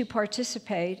to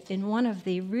participate in one of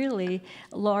the really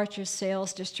largest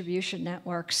sales distribution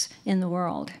networks in the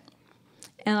world.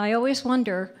 And I always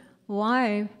wonder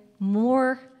why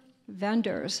more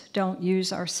vendors don't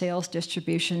use our sales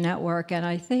distribution network. And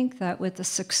I think that with the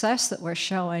success that we're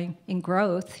showing in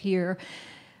growth here,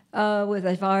 with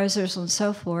advisors and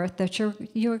so forth, that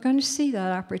you're going to see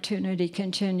that opportunity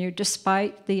continue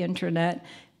despite the internet.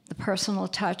 The personal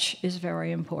touch is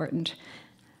very important.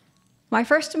 My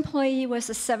first employee was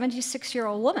a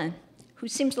 76-year-old woman who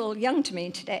seems a little young to me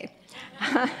today.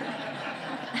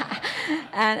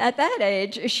 And at that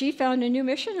age, she found a new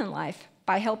mission in life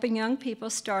by helping young people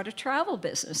start a travel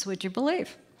business, would you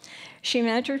believe? She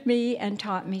mentored me and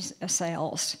taught me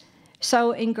sales.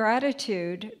 So in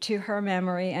gratitude to her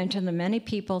memory and to the many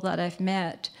people that I've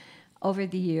met over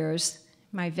the years,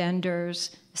 my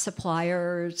vendors,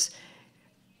 suppliers,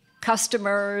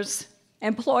 customers,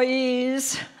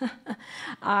 employees,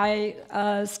 I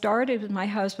started with my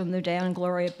husband the Dan and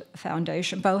Gloria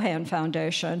Bohan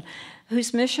Foundation,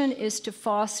 whose mission is to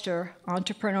foster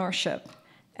entrepreneurship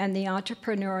and the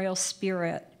entrepreneurial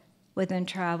spirit within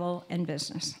travel and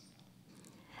business.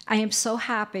 I am so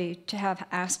happy to have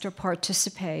ASTA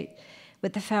participate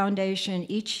with the foundation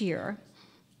each year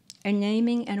in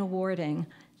naming and awarding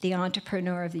the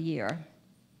Entrepreneur of the Year.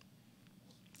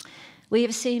 We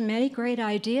have seen many great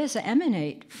ideas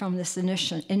emanate from this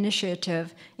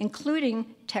initiative,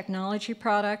 including technology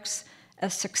products, a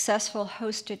successful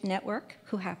hosted network,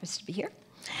 who happens to be here,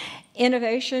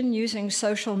 innovation using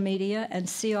social media, and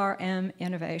CRM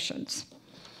innovations.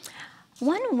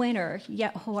 One winner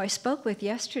who I spoke with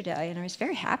yesterday, and I was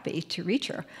very happy to reach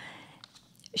her,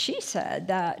 she said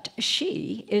that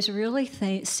she is really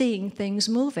seeing things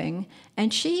moving,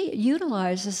 and she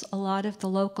utilizes a lot of the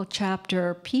local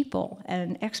chapter people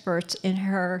and experts in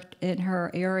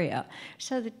her area.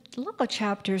 So the local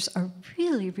chapters are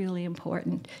really, really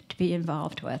important to be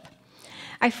involved with.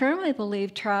 I firmly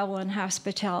believe travel and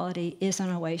hospitality is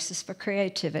an oasis for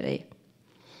creativity.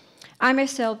 I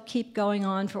myself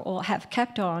have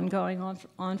kept on going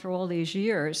on for all these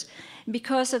years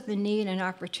because of the need and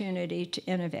opportunity to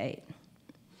innovate.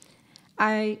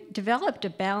 I developed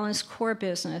a balanced core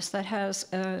business that has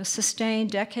sustained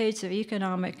decades of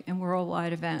economic and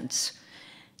worldwide events.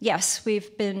 Yes,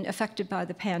 we've been affected by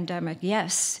the pandemic.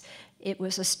 Yes, it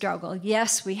was a struggle.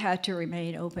 Yes, we had to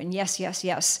remain open. Yes, yes,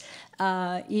 yes.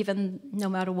 Even no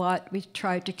matter what, we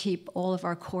tried to keep all of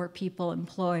our core people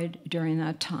employed during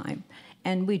that time.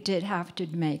 And we did have to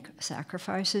make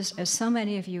sacrifices, as so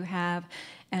many of you have,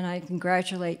 and I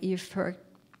congratulate you for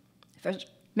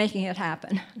making it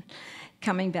happen,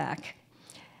 coming back.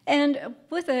 And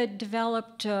with a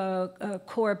developed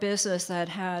core business that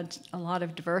had a lot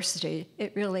of diversity,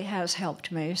 it really has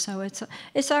helped me. So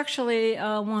it's actually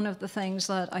one of the things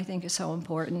that I think is so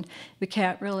important. We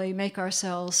can't really make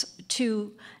ourselves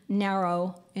too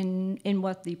narrow in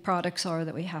what the products are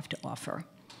that we have to offer.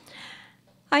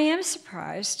 I am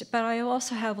surprised, but I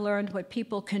also have learned what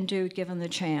people can do given the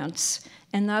chance.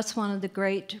 And that's one of the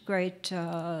great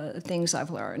things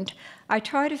I've learned. I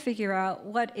try to figure out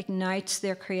what ignites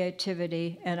their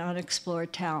creativity and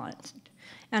unexplored talent.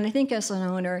 And I think as an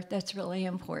owner, that's really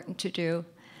important to do.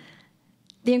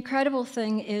 The incredible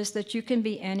thing is that you can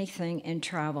be anything in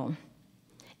travel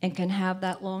and can have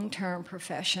that long-term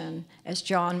profession, as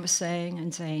John was saying,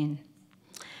 and Zane.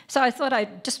 So I thought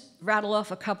I'd just rattle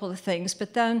off a couple of things,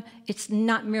 but then it's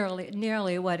not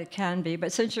nearly what it can be.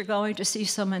 But since you're going to see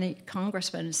so many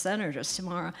congressmen and senators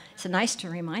tomorrow, it's nice to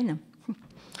remind them.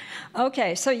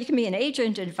 Okay, so you can be an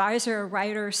agent, advisor,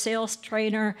 writer, sales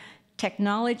trainer,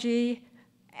 technology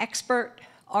expert,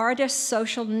 artist,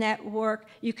 social network.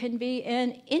 You can be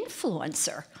an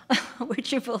influencer, would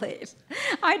you believe?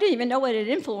 I didn't even know what an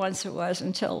influencer was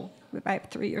until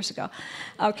about 3 years ago.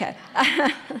 Okay,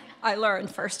 I learned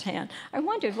firsthand. I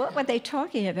wondered, what were they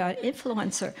talking about,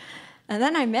 influencer? And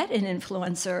then I met an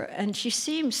influencer, and she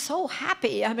seemed so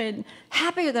happy. I mean,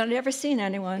 happier than I'd ever seen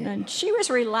anyone. And she was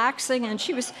relaxing, and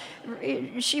she was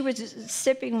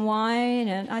sipping wine,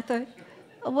 and I thought,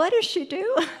 what does she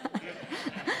do?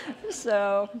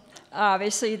 So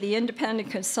obviously, the independent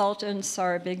consultants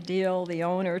are a big deal, the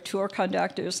owner, tour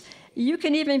conductors. You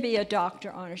can even be a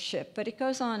doctor on a ship, but it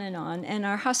goes on, and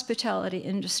our hospitality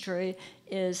industry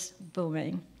is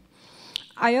booming.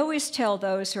 I always tell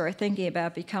those who are thinking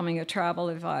about becoming a travel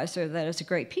advisor that it's a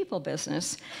great people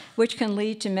business, which can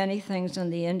lead to many things in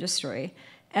the industry.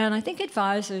 And I think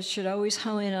advisors should always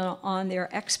hone in on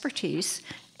their expertise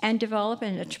and develop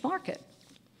a niche market.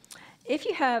 If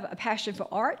you have a passion for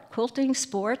art, quilting,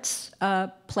 sports,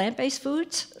 plant-based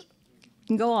foods, you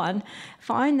can go on.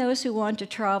 Find those who want to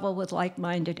travel with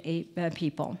like-minded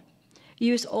people.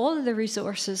 Use all of the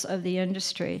resources of the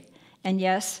industry. And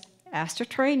yes, ASTA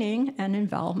training and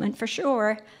involvement for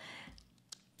sure.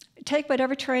 Take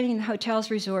whatever training the hotels,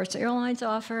 resorts, airlines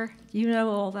offer. You know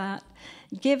all that.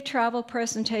 Give travel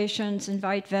presentations,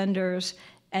 invite vendors,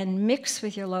 and mix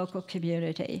with your local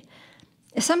community.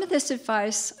 Some of this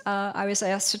advice I was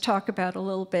asked to talk about a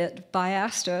little bit by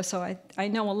ASTA, so I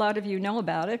know a lot of you know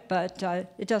about it, but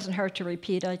it doesn't hurt to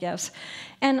repeat, I guess.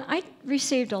 And I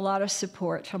received a lot of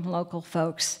support from local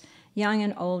folks, young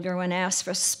and older, when asked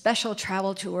for special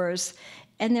travel tours,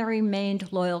 and they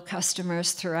remained loyal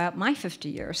customers throughout my 50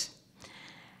 years.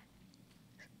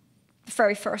 The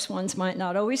very first ones might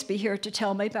not always be here to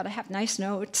tell me, but I have nice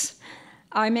notes.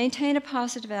 I maintain a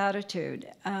positive attitude.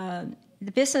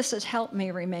 The business has helped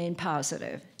me remain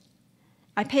positive.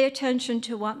 I pay attention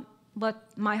to what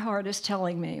my heart is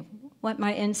telling me, what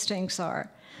my instincts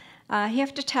are. You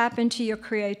have to tap into your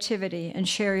creativity and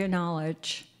share your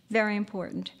knowledge. Very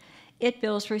important. It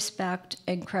builds respect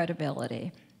and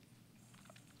credibility.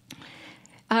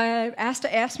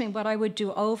 ASTA asked me what I would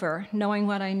do over, knowing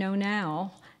what I know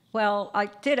now. Well,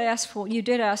 you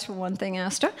did ask for one thing,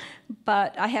 ASTA,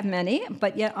 but I have many.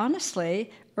 But yet,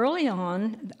 honestly, early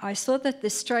on, I saw that the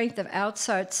strength of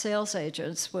outside sales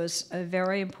agents was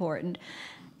very important,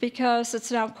 because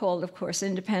it's now called, of course,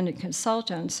 independent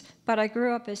consultants. But I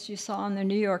grew up, as you saw, in the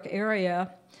New York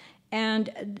area,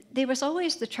 and there was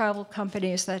always the travel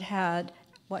companies that had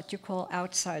what you call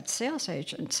outside sales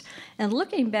agents. And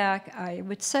looking back, I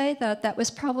would say that that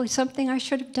was probably something I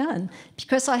should have done,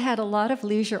 because I had a lot of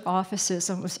leisure offices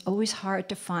and it was always hard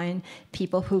to find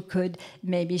people who could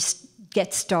maybe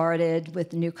get started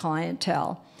with new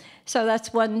clientele. So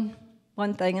that's one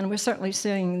thing, and we're certainly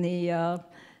seeing the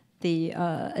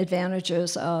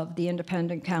advantages of the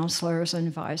independent counselors and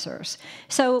advisors.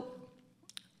 So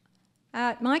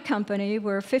at my company,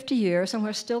 we're 50 years and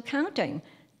we're still counting.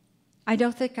 I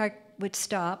don't think I would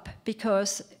stop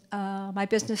because my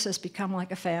business has become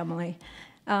like a family.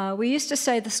 We used to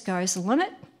say the sky's the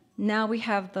limit. Now we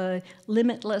have the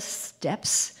limitless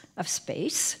depths of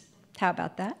space. How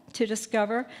about that? To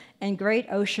discover, and great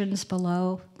oceans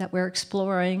below that we're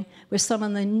exploring with some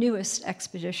of the newest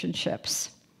expedition ships.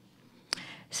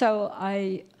 So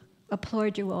I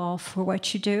applaud you all for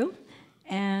what you do,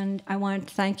 and I want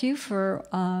to thank you for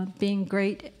being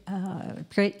great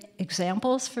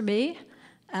examples for me,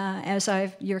 as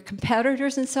you're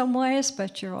competitors in some ways,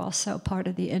 but you're also part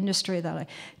of the industry that I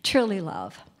truly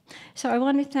love. So I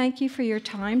want to thank you for your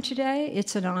time today.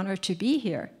 It's an honor to be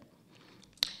here.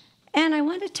 And I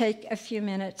want to take a few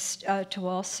minutes to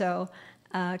also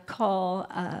call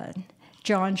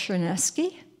John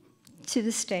Chernesky to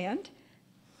the stand,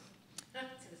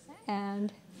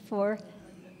 and for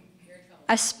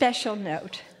a special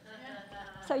note.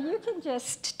 So you can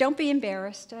just, don't be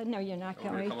embarrassed. No, you're not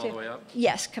going to. Come all the way up?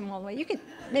 Yes, come all the way. You can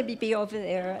maybe be over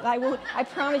there. I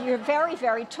promise you're very,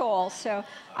 very tall, so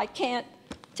I can't,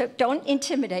 so don't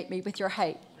intimidate me with your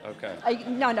height. Okay.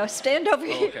 No, stand over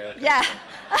here. Okay. Yeah.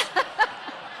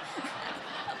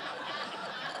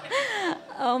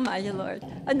 Oh, my Lord.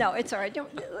 No, it's all right. You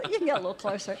can get a little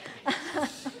closer.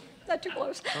 Not too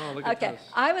close. Oh, look at okay. this.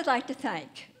 I would like to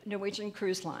thank Norwegian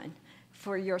Cruise Line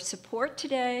for your support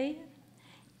today.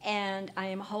 And I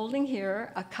am holding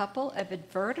here a couple of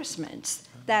advertisements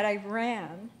that I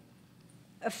ran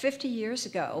 50 years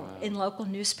ago in local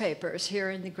newspapers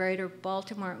here in the greater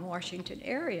Baltimore and Washington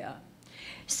area.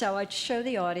 So I'd show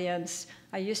the audience.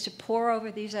 I used to pour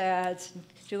over these ads,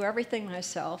 do everything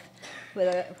myself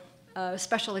with a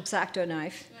special X-Acto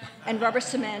knife and rubber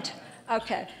cement.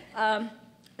 Okay.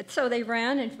 So they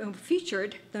ran and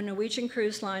featured the Norwegian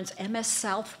Cruise Line's MS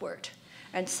Southward.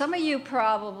 And some of you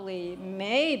probably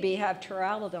maybe have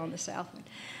traveled on the Southward,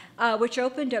 which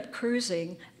opened up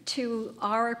cruising to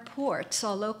our ports,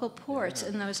 our local ports,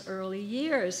 in those early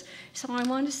years. So I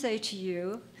want to say to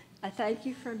you, I thank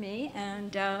you for me,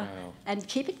 and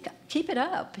keep it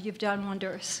up. You've done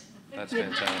wonders. That's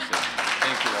fantastic.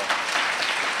 Thank you all.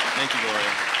 Thank you,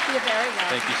 Gloria. You're very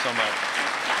welcome. Thank you so much.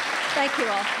 Thank you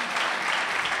all.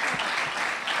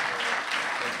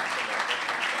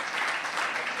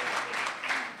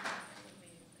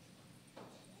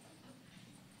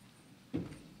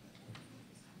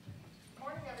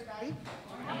 Morning, everybody.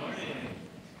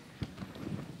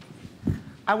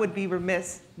 I would be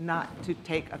remiss not to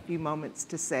take a few moments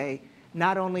to say,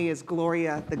 not only is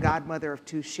Gloria the godmother of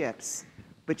 2 ships,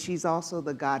 but she's also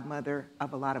the godmother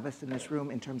of a lot of us in this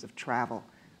room in terms of travel,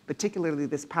 particularly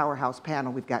this powerhouse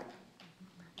panel we've got.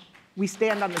 We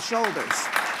stand on the shoulders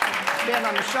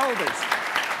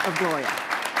of Gloria.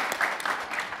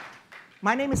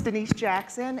 My name is Denise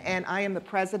Jackson, and I am the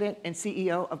president and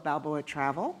CEO of Balboa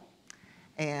Travel.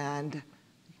 And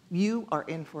you are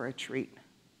in for a treat.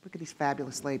 Look at these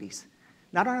fabulous ladies.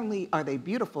 Not only are they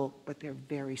beautiful, but they're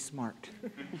very smart.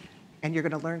 And you're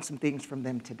going to learn some things from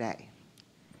them today.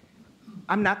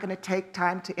 I'm not going to take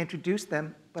time to introduce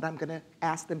them, but I'm going to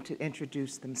ask them to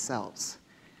introduce themselves.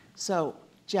 So,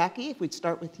 Jackie, if we'd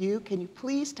start with you, can you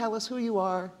please tell us who you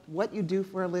are, what you do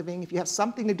for a living? If you have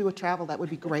something to do with travel, that would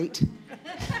be great.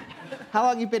 How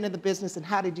long you've been in the business, and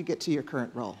how did you get to your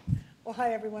current role? Well,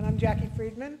 hi, everyone. I'm Jackie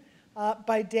Friedman.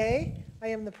 By day, I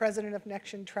am the president of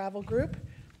Nexion Travel Group.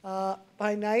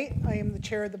 By night, I am the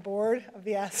chair of the board of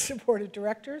the ASTA Board of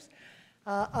Directors.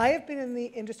 I have been in the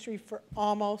industry for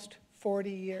almost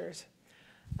 40 years.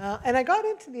 And I got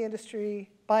into the industry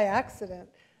by accident.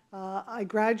 I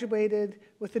graduated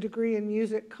with a degree in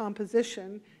music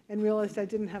composition and realized I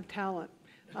didn't have talent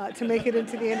to make it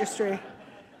into the industry.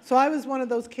 So I was one of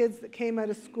those kids that came out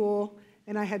of school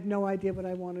and I had no idea what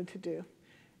I wanted to do.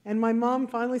 And my mom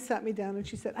finally sat me down and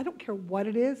she said, I don't care what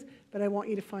it is, but I want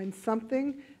you to find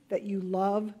something that you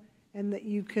love and that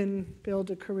you can build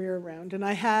a career around. And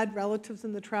I had relatives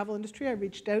in the travel industry. I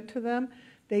reached out to them.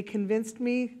 They convinced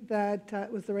me that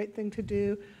it was the right thing to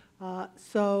do.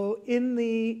 So in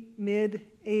the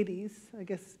mid-'80s, I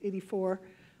guess 84,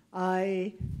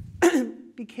 I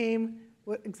became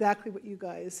exactly what you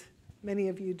guys, many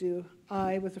of you do.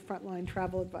 I was a frontline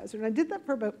travel advisor, and I did that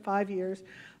for about 5 years.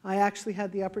 I actually had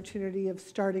the opportunity of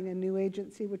starting a new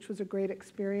agency, which was a great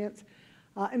experience.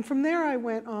 And from there, I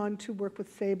went on to work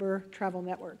with Sabre Travel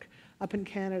Network up in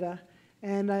Canada.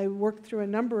 And I worked through a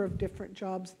number of different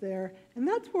jobs there. And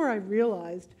that's where I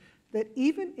realized that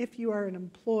even if you are an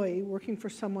employee working for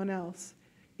someone else,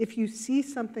 if you see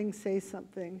something, say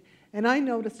something. And I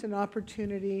noticed an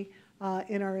opportunity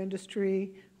in our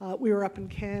industry. We were up in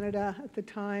Canada at the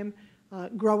time,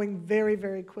 growing very,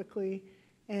 very quickly.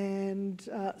 And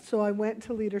so I went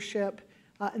to leadership,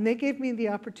 and they gave me the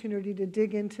opportunity to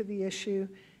dig into the issue.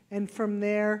 And from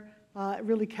there, it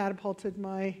really catapulted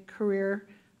my career.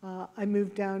 I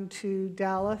moved down to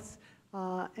Dallas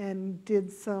and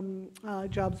did some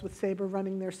jobs with Sabre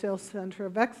running their sales center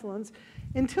of excellence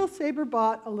until Sabre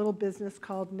bought a little business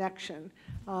called Nexion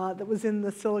that was in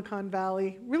the Silicon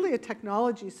Valley, really a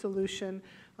technology solution.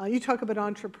 You talk about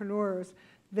entrepreneurs.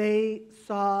 They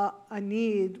saw a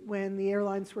need when the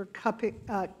airlines were capping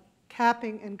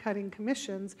and cutting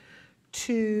commissions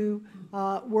to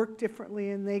work differently,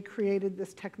 and they created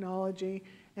this technology.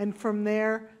 And from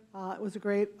there, it was a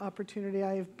great opportunity.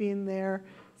 I have been there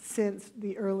since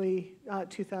the early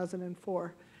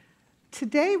 2004.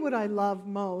 Today, what I love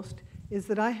most is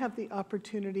that I have the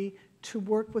opportunity to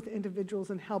work with individuals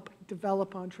and help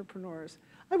develop entrepreneurs.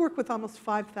 I work with almost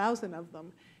 5,000 of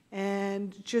them,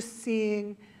 and just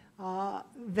seeing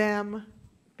them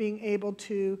being able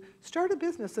to start a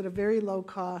business at a very low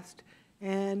cost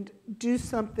and do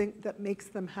something that makes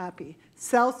them happy,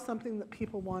 sell something that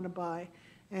people want to buy.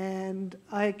 And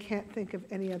I can't think of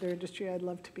any other industry I'd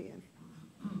love to be in.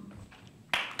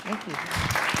 Thank you.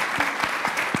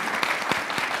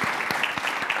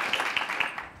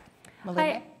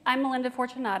 Hi, I'm Melinda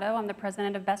Fortunato. I'm the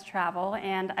president of Best Travel,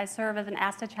 and I serve as an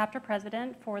ASTA chapter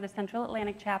president for the Central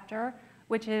Atlantic chapter,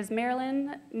 which is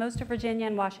Maryland, most of Virginia,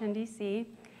 and Washington, D.C.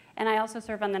 And I also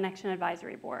serve on the Nexion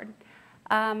advisory board.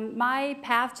 My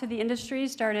path to the industry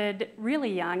started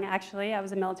really young, actually. I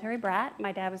was a military brat.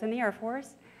 My dad was in the Air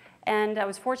Force, and I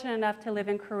was fortunate enough to live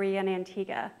in Korea and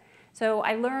Antigua. So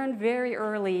I learned very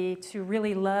early to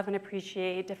really love and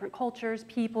appreciate different cultures,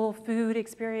 people, food,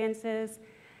 experiences,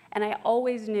 and I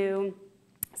always knew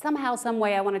somehow, some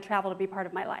way, I want to travel to be part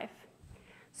of my life.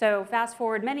 So fast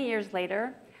forward many years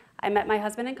later, I met my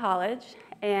husband in college,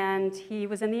 and he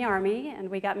was in the Army, and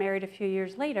we got married a few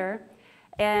years later.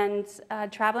 And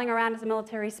traveling around as a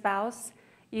military spouse,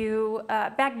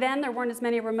 back then there weren't as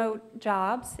many remote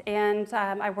jobs, and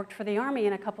I worked for the Army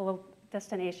in a couple of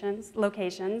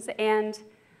locations, and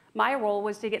my role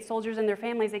was to get soldiers and their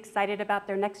families excited about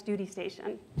their next duty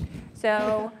station.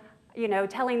 So, you know,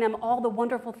 telling them all the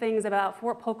wonderful things about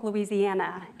Fort Polk,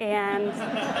 Louisiana, and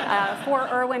Fort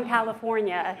Irwin,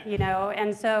 California, you know,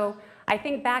 and so I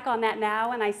think back on that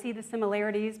now, and I see the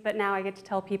similarities, but now I get to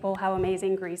tell people how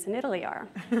amazing Greece and Italy are.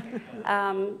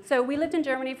 So we lived in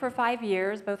Germany for 5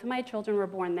 years. Both of my children were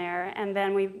born there, and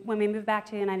then when we moved back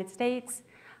to the United States,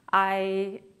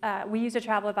 we used a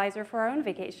travel advisor for our own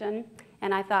vacation,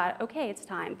 and I thought, okay, it's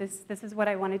time. This is what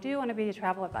I want to do. I want to be a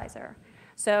travel advisor.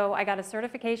 So I got a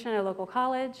certification at a local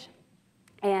college,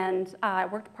 and I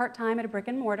worked part-time at a brick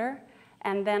and mortar,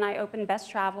 and then I opened Best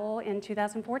Travel in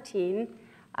 2014.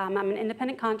 I'm an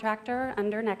independent contractor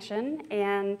under Nexion,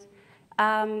 and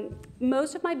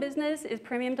most of my business is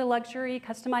premium to luxury,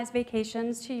 customized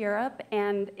vacations to Europe,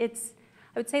 and I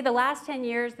would say the last 10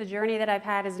 years, the journey that I've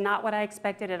had is not what I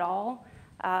expected at all.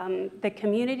 The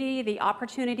community, the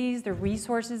opportunities, the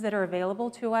resources that are available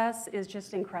to us is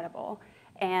just incredible.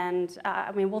 And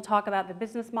I mean, we'll talk about the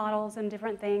business models and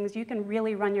different things. You can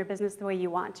really run your business the way you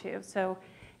want to. So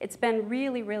it's been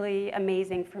really, really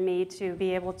amazing for me to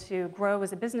be able to grow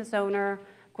as a business owner,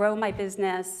 grow my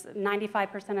business.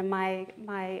 95% of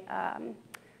my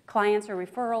clients are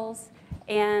referrals,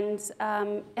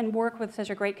 and work with such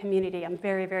a great community. I'm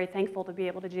very, very thankful to be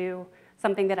able to do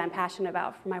something that I'm passionate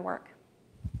about for my work.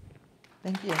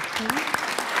 Thank you.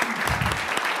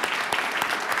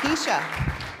 Keisha.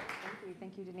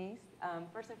 Thank you, Denise.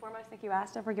 First and foremost, thank you,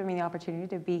 ASTA, for giving me the opportunity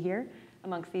to be here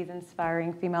amongst these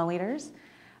inspiring female leaders.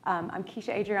 I'm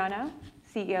Keisha Adriano,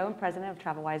 CEO and President of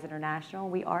TravelWise International.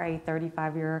 We are a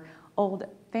 35-year-old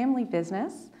family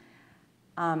business.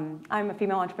 I'm a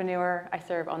female entrepreneur. I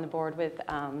serve on the board with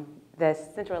the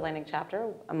Central Atlantic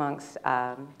chapter amongst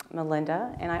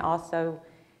Melinda, and I also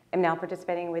am now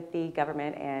participating with the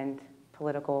government and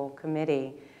political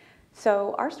committee.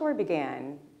 So our story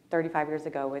began 35 years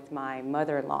ago with my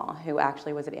mother-in-law, who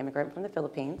actually was an immigrant from the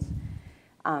Philippines.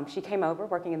 She came over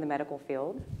working in the medical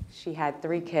field. She had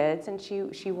 3 kids, and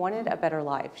she wanted a better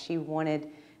life. She wanted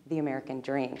the American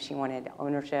dream. She wanted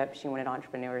ownership. She wanted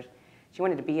entrepreneurs. She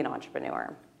wanted to be an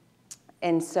entrepreneur.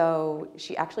 And so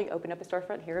she actually opened up a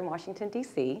storefront here in Washington,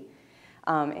 D.C.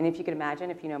 And if you could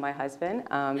imagine, if you know my husband,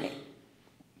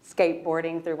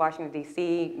 skateboarding through Washington,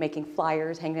 D.C., making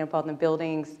flyers, hanging up on the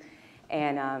buildings.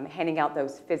 and handing out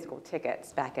those physical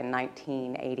tickets back in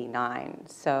 1989.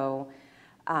 So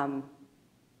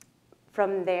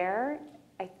from there,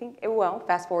 I think, well,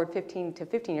 fast forward 15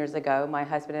 years ago, my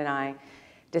husband and I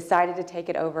decided to take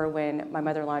it over when my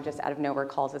mother-in-law just out of nowhere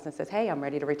calls us and says, hey, I'm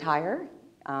ready to retire.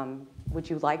 Would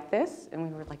you like this? And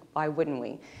we were like, why wouldn't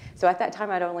we? So at that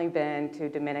time, I'd only been to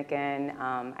Dominican,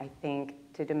 I think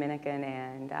to Dominican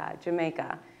and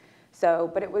Jamaica.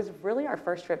 So, but it was really our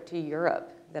first trip to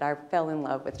Europe that I fell in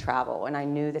love with travel, and I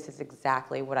knew this is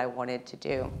exactly what I wanted to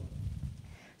do.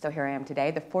 So here I am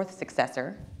today, the fourth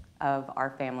successor of our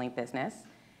family business.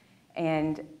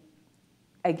 And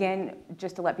again,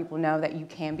 just to let people know that you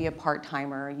can be a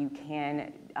part-timer, you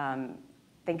can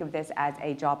think of this as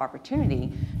a job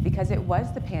opportunity, because it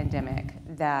was the pandemic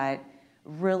that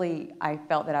really I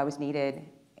felt that I was needed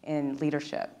in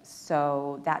leadership.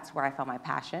 So that's where I found my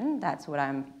passion. That's what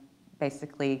I'm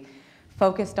basically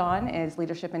focused on, is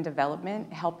leadership and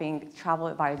development, helping travel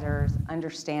advisors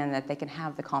understand that they can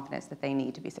have the confidence that they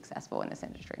need to be successful in this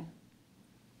industry.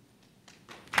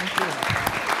 Thank you.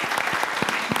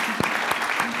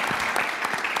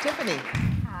 Tiffany.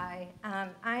 Hi,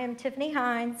 I am Tiffany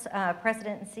Hines,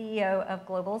 President and CEO of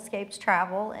Global Escapes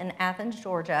Travel in Athens,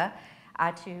 Georgia.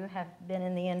 I too have been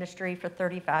in the industry for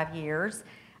 35 years.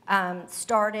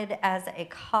 Started as a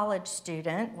college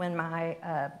student when my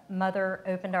mother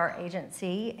opened our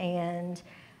agency and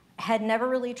had never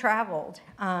really traveled.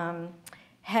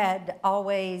 Had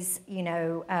always, you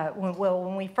know,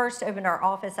 when we first opened our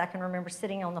office, I can remember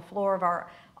sitting on the floor of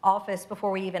our office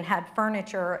before we even had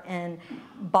furniture and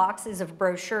boxes of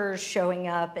brochures showing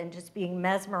up and just being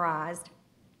mesmerized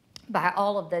by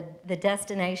all of the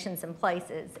destinations and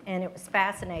places, and it was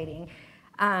fascinating.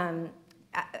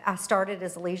 I started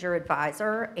as a leisure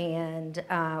advisor, and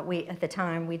at the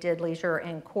time we did leisure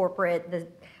and corporate.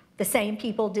 The same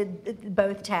people did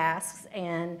both tasks,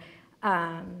 and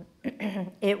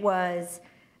it was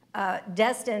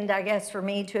destined, I guess, for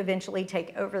me to eventually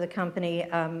take over the company.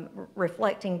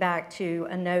 Reflecting back to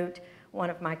a note one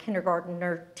of my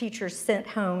kindergarten teachers sent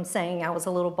home saying I was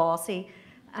a little bossy.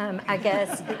 I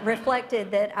guess reflected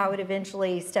that I would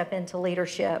eventually step into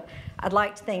leadership. I'd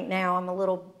like to think now I'm a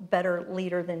little better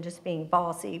leader than just being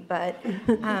bossy, but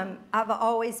I've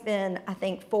always been, I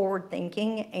think, forward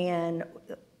thinking and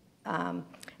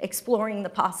exploring the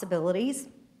possibilities.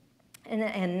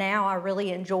 And now I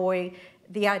really enjoy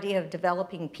the idea of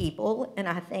developing people, and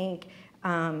I think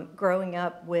growing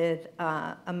up with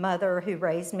a mother who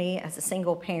raised me as a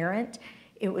single parent,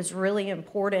 it was really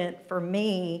important for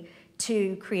me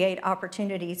to create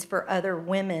opportunities for other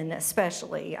women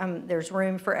especially. There's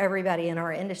room for everybody in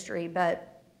our industry,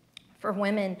 but for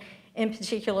women in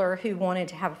particular who wanted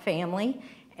to have a family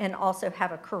and also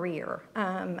have a career.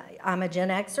 I'm a Gen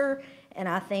Xer, and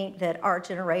I think that our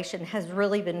generation has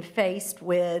really been faced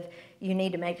with, you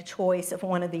need to make a choice of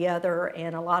one or the other,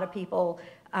 and a lot of people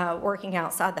working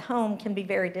outside the home can be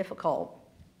very difficult.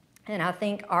 And I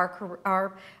think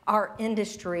our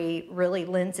industry really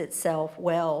lends itself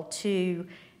well to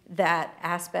that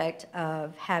aspect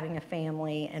of having a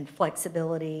family and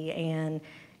flexibility. And,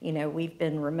 you know, we've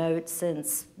been remote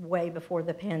since way before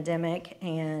the pandemic,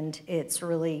 and it's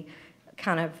really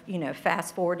kind of, you know,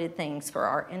 fast-forwarded things for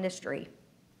our industry.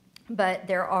 But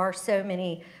there are so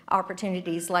many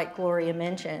opportunities, like Gloria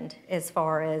mentioned, as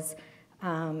far as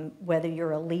whether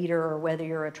you're a leader or whether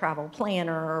you're a travel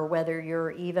planner or whether you're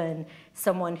even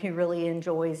someone who really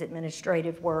enjoys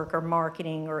administrative work or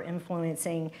marketing or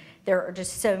influencing. There are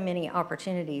just so many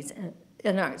opportunities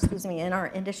in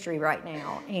our industry right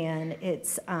now, and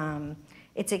it's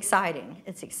exciting.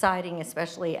 It's exciting,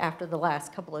 especially after the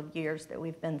last couple of years that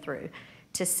we've been through,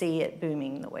 to see it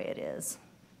booming the way it is.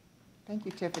 Thank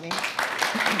you, Tiffany.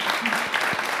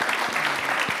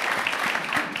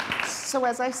 So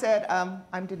as I said,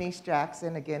 I'm Denise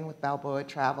Jackson, again with Balboa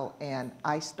Travel, and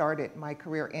I started my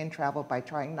career in travel by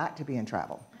trying not to be in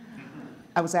travel.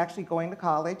 I was actually going to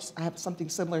college. I have something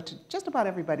similar to just about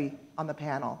everybody on the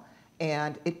panel,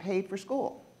 and it paid for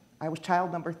school. I was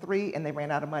child number 3, and they ran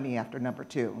out of money after number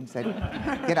 2 and said,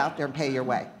 get out there and pay your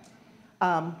way.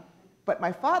 But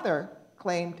my father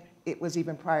claimed it was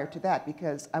even prior to that,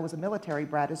 because I was a military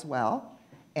brat as well,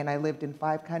 and I lived in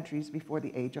 5 countries before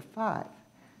the age of 5.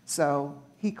 So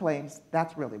he claims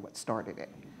that's really what started it.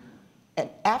 And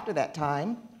after that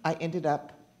time, I ended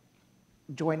up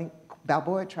joining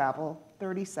Balboa Travel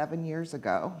 37 years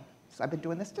ago. So I've been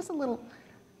doing this just a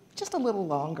little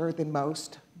longer than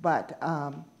most. But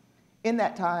in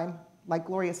that time, like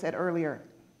Gloria said earlier,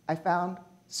 I found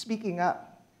speaking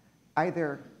up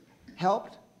either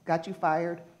helped, got you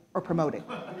fired, or promoted.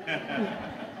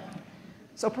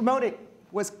 So promoted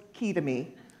was key to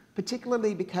me,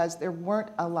 particularly because there weren't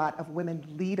a lot of women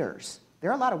leaders. There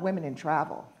are a lot of women in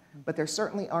travel, but there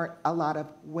certainly aren't a lot of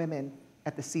women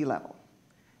at the C-level.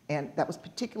 And that was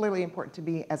particularly important to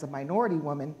me as a minority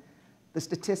woman. The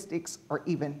statistics are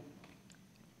even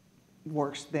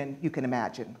worse than you can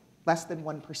imagine, less than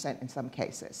 1% in some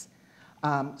cases.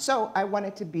 So I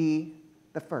wanted to be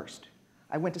the first.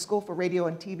 I went to school for radio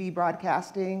and TV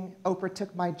broadcasting. Oprah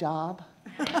took my job.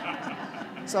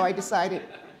 So I decided,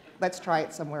 let's try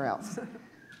it somewhere else.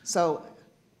 So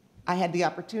I had the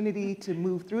opportunity to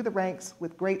move through the ranks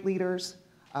with great leaders,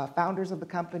 founders of the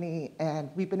company, and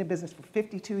we've been in business for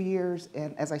 52 years,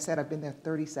 and as I said, I've been there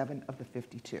 37 of the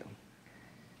 52.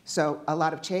 So a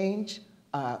lot of change.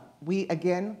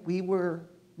 We were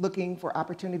looking for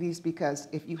opportunities because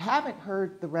if you haven't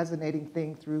heard the resonating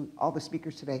thing through all the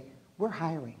speakers today, we're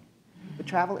hiring. The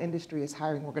travel industry is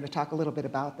hiring. We're going to talk a little bit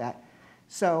about that.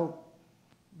 So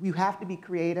you have to be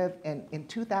creative, and in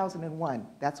 2001,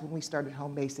 that's when we started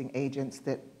home basing agents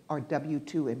that are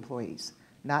W-2 employees,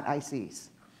 not ICs.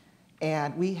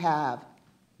 And we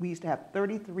used to have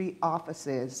 33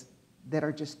 offices that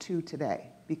are just 2 today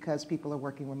because people are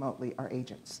working remotely, our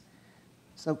agents.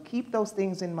 So keep those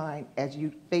things in mind as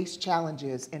you face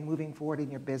challenges in moving forward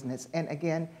in your business. And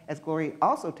again, as Gloria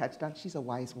also touched on, she's a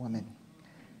wise woman.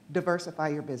 Diversify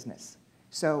your business.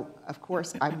 So of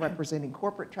course, I'm representing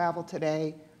corporate travel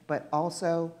today, but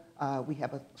also we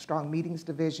have a strong meetings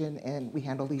division and we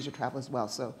handle leisure travel as well.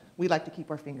 So we like to keep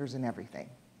our fingers in everything.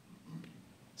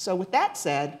 So with that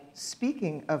said,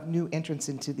 speaking of new entrants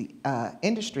into the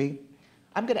industry,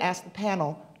 I'm going to ask the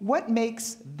panel, what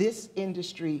makes this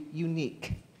industry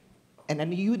unique and a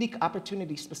unique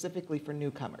opportunity specifically for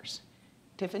newcomers?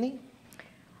 Tiffany?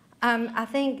 I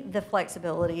think the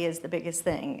flexibility is the biggest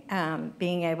thing.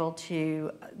 Being able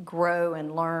to grow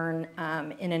and learn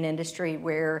in an industry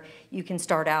where you can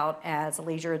start out as a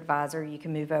leisure advisor, you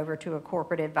can move over to a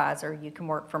corporate advisor, you can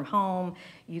work from home,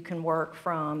 you can work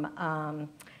from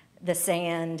the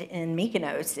sand in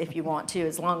Mykonos if you want to,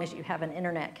 as long as you have an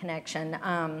internet connection.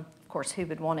 Of course, who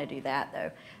would want to do that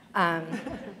though?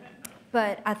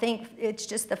 But I think it's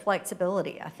just the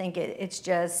flexibility. I think it's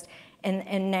just,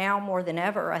 and now more than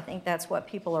ever, I think that's what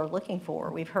people are looking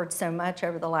for. We've heard so much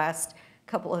over the last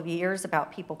couple of years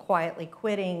about people quietly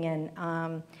quitting,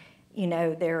 and you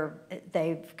know,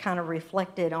 they've kind of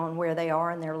reflected on where they are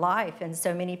in their life. And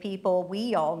so many people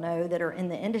we all know that are in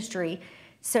the industry,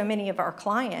 so many of our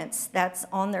clients, that's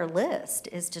on their list,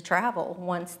 is to travel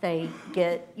once they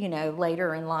get, you know,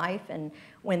 later in life and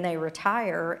when they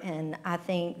retire. And I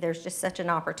think there's just such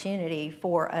an opportunity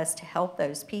for us to help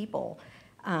those people.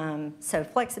 So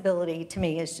flexibility to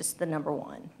me is just the number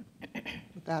one.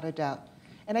 Without a doubt.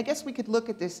 And I guess we could look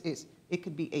at this as it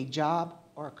could be a job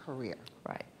or a career.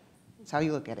 Right. That's how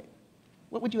you look at it.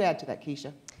 What would you add to that,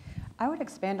 Keisha? I would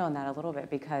expand on that a little bit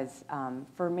because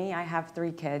for me, I have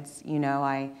 3 kids. You know,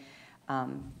 I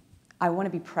want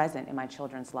to be present in my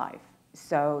children's life.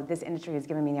 So this industry has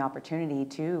given me the opportunity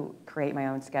to create my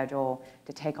own schedule,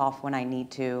 to take off when I need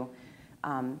to.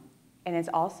 And it's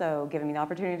also given me the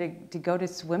opportunity to go to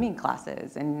swimming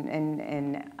classes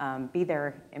and be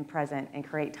there and present and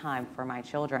create time for my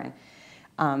children.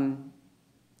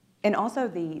 And also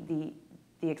the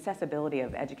accessibility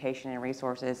of education and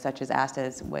resources, such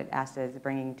as what ASTA is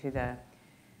bringing to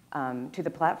the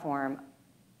platform.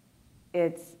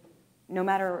 It's no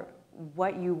matter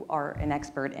what you are an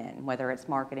expert in, whether it's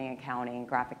marketing, accounting,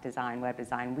 graphic design, web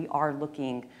design, we are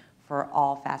looking for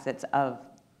all facets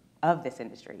of this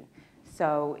industry.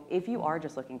 So if you are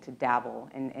just looking to dabble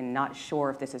and not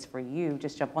sure if this is for you,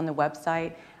 just jump on the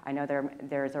website. I know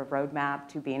there's a roadmap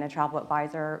to being a travel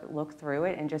advisor. Look through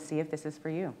it and just see if this is for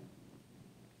you.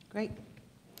 Great.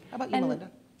 How about you,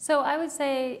 Melinda? So I would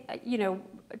say, you know,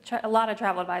 a lot of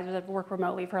travel advisors have worked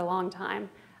remotely for a long time.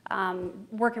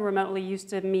 Working remotely used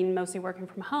to mean mostly working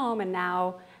from home, and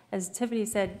now, as Tiffany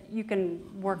said, you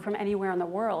can work from anywhere in the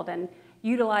world and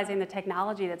utilizing the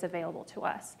technology that's available to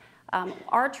us.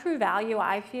 Our true value,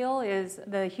 I feel, is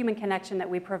the human connection that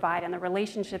we provide and the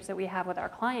relationships that we have with our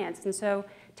clients. And so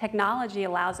technology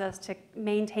allows us to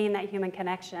maintain that human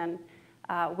connection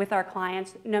with our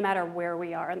clients, no matter where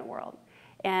we are in the world.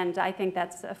 And I think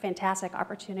that's a fantastic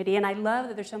opportunity. And I love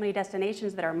that there's so many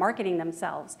destinations that are marketing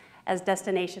themselves as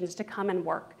destinations to come and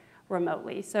work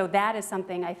remotely. So that is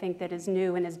something I think that is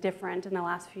new and is different in the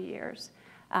last few years.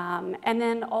 And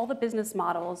then all the business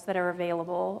models that are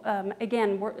available.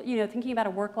 Again, thinking about a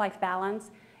work-life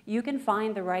balance, you can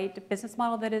find the right business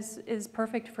model that is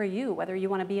perfect for you, whether you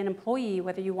want to be an employee,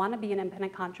 whether you want to be an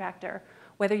independent contractor,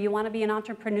 whether you want to be an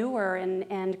entrepreneur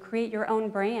and create your own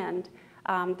brand.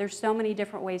 There's so many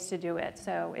different ways to do it.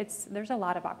 So there's a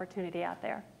lot of opportunity out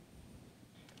there.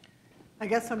 I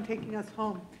guess I'm taking us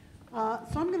home.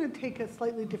 So I'm going to take a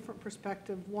slightly different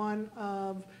perspective, one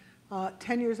of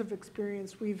 10 years of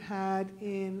experience we've had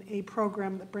in a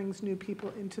program that brings new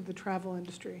people into the travel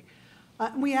industry.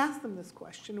 And we ask them this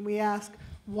question. We ask,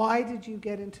 why did you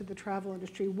get into the travel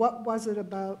industry? What was it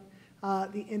about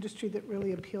the industry that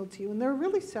really appealed to you? And there are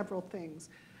really several things.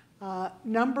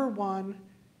 Number one,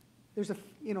 there's a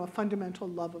fundamental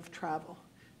love of travel.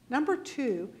 Number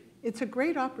two, it's a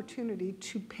great opportunity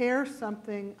to pair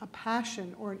something, a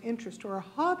passion or an interest or a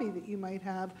hobby that you might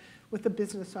have with a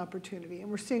business opportunity.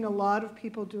 And we're seeing a lot of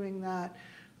people doing that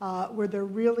where they're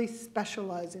really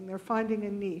specializing. They're finding a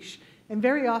niche. And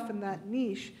very often that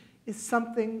niche is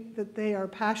something that they are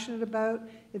passionate about.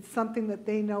 It's something that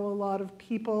they know a lot of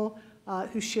people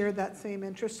who share that same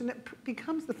interest. And it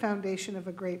becomes the foundation of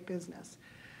a great business.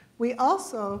 We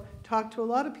also talk to a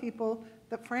lot of people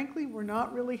that frankly were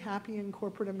not really happy in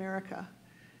corporate America.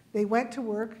 They went to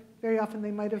work, very often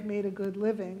they might have made a good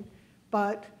living,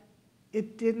 but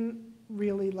it didn't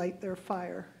really light their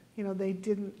fire. They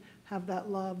didn't have that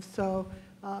love. So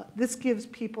this gives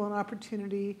people an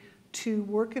opportunity to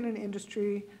work in an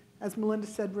industry, as Melinda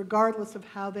said, regardless of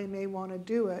how they may want to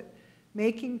do it,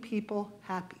 making people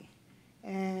happy.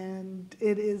 And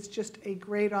it is just a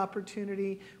great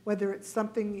opportunity, whether it's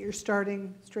something you're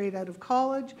starting straight out of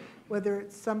college, whether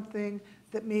it's something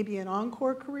that may be an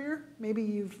encore career, maybe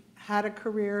you've had a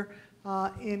career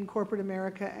in corporate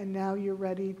America and now you're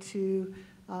ready to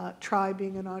try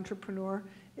being an entrepreneur.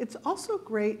 It's also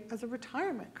great as a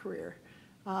retirement career.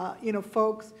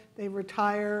 Folks, they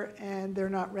retire and they're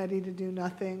not ready to do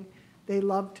nothing. They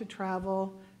love to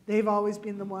travel. They've always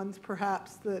been the ones,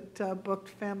 perhaps, that booked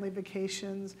family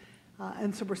vacations,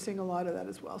 and so we're seeing a lot of that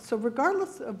as well. So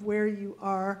regardless of where you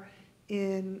are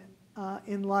in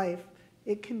life,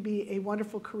 it can be a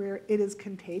wonderful career. It is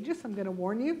contagious, I'm going to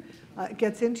warn you. It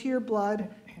gets into your blood.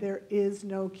 There is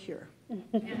no cure.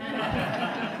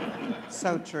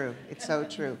 So true. It's so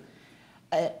true.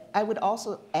 I would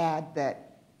also add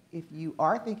that if you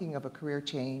are thinking of a career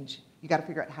change, you got to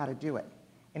figure out how to do it.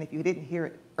 And if you didn't hear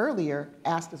it earlier,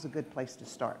 ASTA is a good place to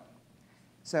start.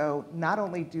 So not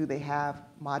only do they have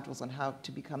modules on how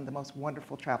to become the most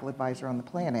wonderful travel advisor on the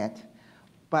planet,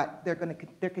 but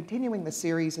they're continuing the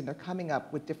series and they're coming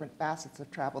up with different facets of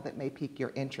travel that may pique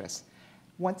your interest.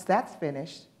 Once that's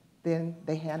finished, then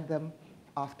they hand them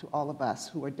off to all of us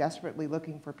who are desperately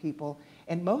looking for people.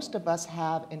 And most of us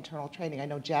have internal training. I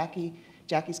know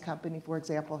Jackie's company, for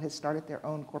example, has started their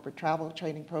own corporate travel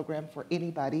training program for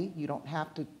anybody. You don't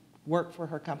have to work for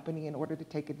her company in order to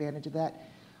take advantage of that.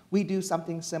 We do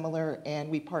something similar, and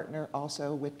we partner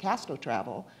also with Casto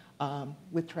Travel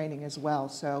with training as well.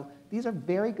 So these are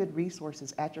very good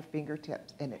resources at your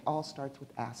fingertips, and it all starts with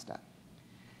ASTA.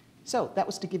 So that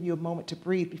was to give you a moment to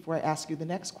breathe before I ask you the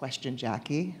next question,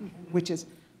 Jackie, which is,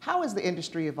 how has the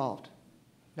industry evolved?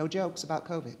 No jokes about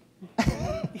COVID.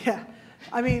 Yeah.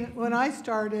 I mean, when I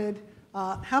started,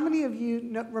 how many of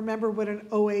you remember what an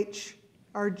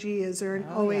OHRG is, or an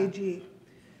OAG? Yeah.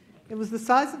 It was the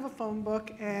size of a phone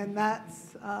book, and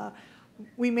that's,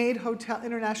 we made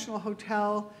international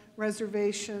hotel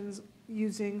reservations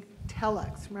using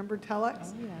telex. Remember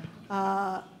telex?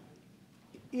 Oh,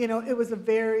 yeah. It was a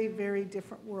very, very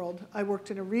different world. I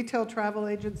worked in a retail travel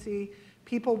agency.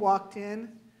 People walked in.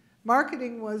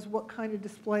 Marketing was what kind of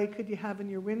display could you have in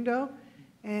your window,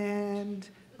 and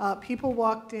people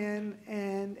walked in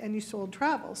and you sold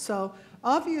travel. So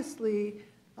obviously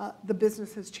the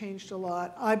business has changed a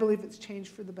lot. I believe it's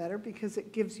changed for the better because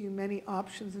it gives you many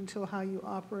options into how you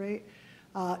operate.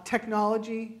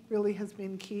 Technology really has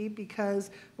been key because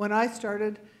when I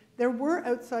started, there were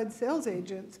outside sales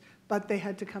agents, but they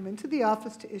had to come into the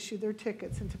office to issue their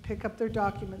tickets and to pick up their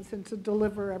documents and to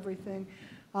deliver everything.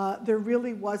 There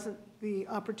really wasn't the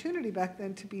opportunity back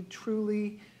then to be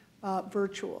truly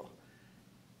virtual.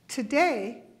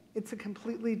 Today, it's a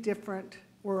completely different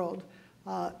world.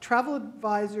 Travel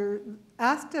advisor,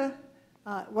 ASTA,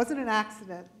 it wasn't an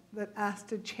accident that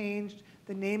ASTA changed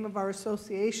the name of our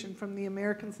association from the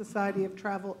American Society of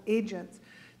Travel Agents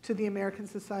to the American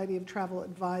Society of Travel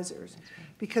Advisors.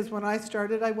 Because when I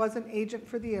started, I was an agent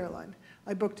for the airline.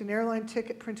 I booked an airline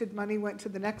ticket, printed money, went to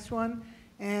the next one,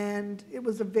 and it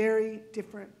was a very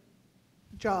different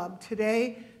job.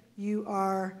 Today, you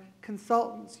are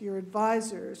consultants, you're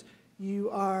advisors,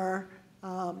 you are,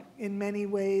 in many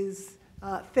ways,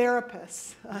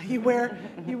 therapists. You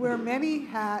wear many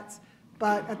hats,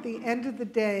 but at the end of the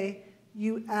day,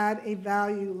 you add a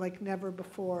value like never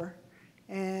before.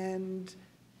 And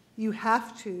you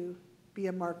have to be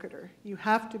a marketer. You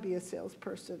have to be a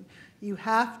salesperson. You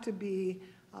have to be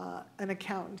an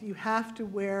accountant. You have to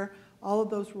wear all of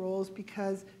those roles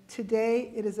because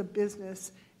today it is a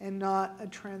business and not a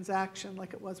transaction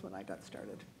like it was when I got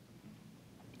started.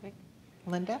 Okay.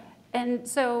 Linda? And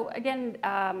so again,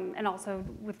 and also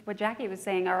with what Jackie was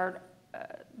saying,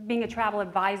 being a travel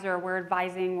advisor, we're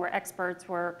advising, we're experts,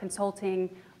 we're consulting,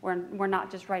 we're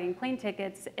not just writing plane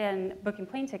tickets and booking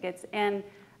plane tickets. And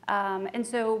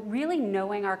so really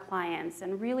knowing our clients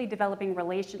and really developing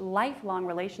lifelong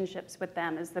relationships with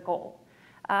them is the goal.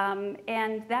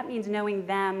 And that means knowing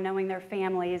them, knowing their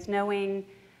families, knowing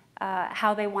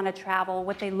how they want to travel,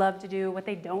 what they love to do, what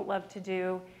they don't love to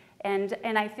do. And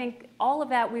I think all of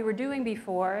that we were doing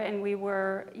before, and we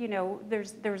were,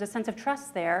 there was a sense of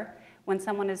trust there when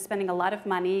someone is spending a lot of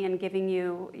money and giving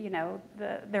you,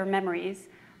 their memories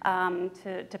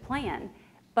to plan.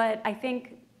 But I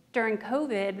think during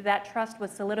COVID, that trust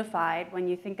was solidified when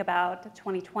you think about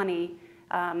 2020,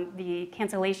 the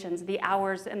cancellations, the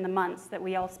hours and the months that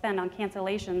we all spent on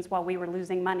cancellations while we were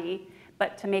losing money,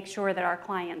 but to make sure that our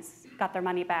clients got their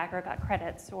money back or got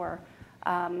credits, or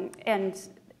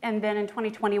and then in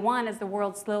 2021, as the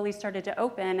world slowly started to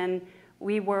open, and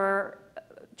we were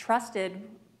trusted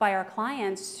by our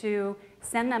clients to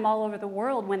send them all over the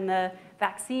world when the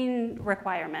vaccine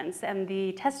requirements and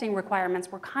the testing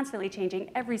requirements were constantly changing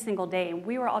every single day. And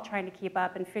we were all trying to keep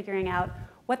up and figuring out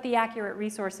what the accurate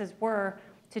resources were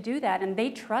to do that. And they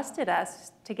trusted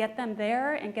us to get them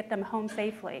there and get them home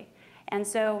safely. And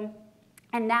so,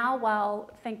 and now, while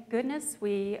thank goodness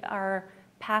we are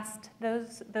past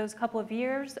those couple of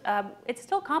years, it's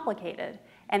still complicated.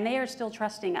 And they are still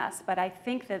trusting us, but I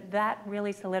think that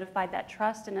really solidified that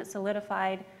trust, and it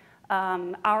solidified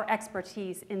our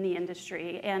expertise in the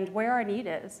industry and where our need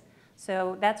is.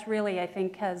 So that's really, I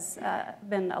think, has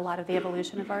been a lot of the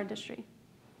evolution of our industry.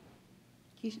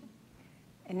 Keisha?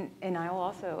 And I will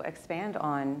also expand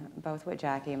on both what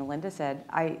Jackie and Melinda said.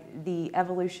 The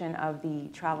evolution of the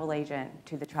travel agent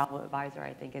to the travel advisor,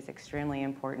 I think, is extremely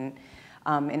important.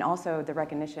 And also the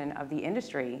recognition of the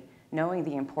industry knowing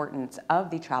the importance of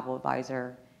the travel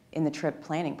advisor in the trip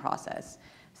planning process.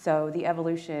 So the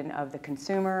evolution of the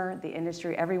consumer, the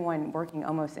industry, everyone working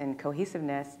almost in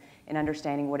cohesiveness and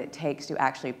understanding what it takes to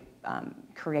actually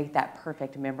create that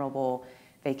perfect, memorable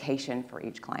vacation for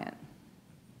each client.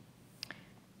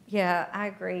 Yeah, I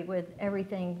agree with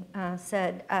everything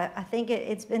said. I think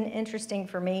it's been interesting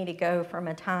for me to go from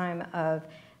a time of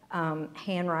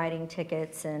handwriting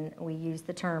tickets, and we use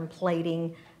the term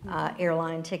plating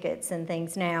airline tickets and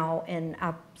things now, and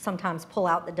I sometimes pull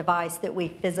out the device that we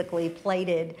physically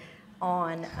plated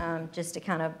on just to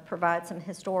kind of provide some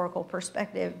historical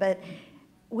perspective. But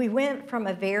we went from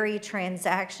a very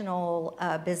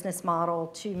transactional business model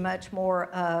to much more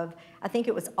of, I think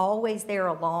it was always there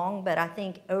along, but I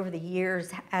think over the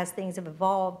years as things have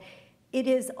evolved, it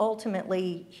is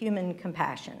ultimately human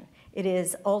compassion. It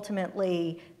is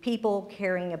ultimately people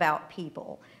caring about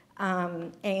people.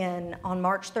 And on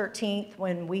March 13th,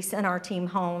 when we sent our team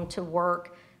home to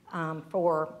work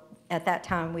for, at that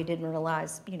time, we didn't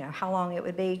realize, how long it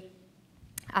would be.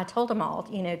 I told them all,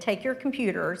 take your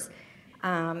computers,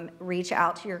 reach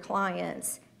out to your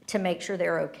clients to make sure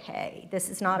they're okay. This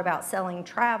is not about selling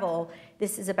travel.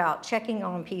 This is about checking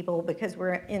on people because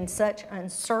we're in such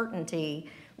uncertainty.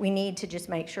 We need to just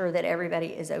make sure that everybody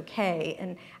is okay.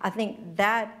 And I think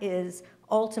that is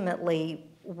ultimately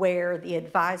where the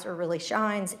advisor really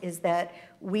shines, is that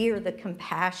we're the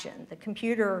compassion. The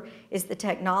computer is the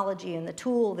technology and the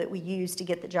tool that we use to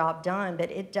get the job done, but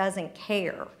it doesn't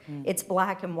care. It's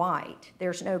black and white.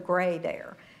 There's no gray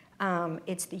there.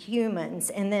 It's the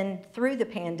humans. And then through the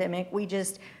pandemic, we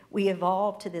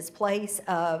evolved to this place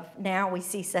of now we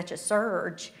see such a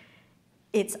surge.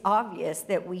 It's obvious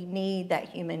that we need that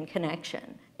human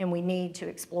connection, and we need to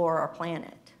explore our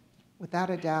planet. Without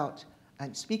a doubt.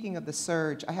 And speaking of the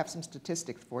surge, I have some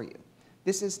statistics for you.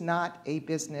 This is not a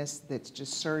business that's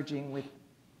just surging with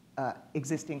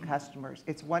existing customers.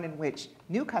 It's one in which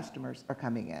new customers are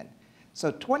coming in.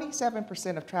 So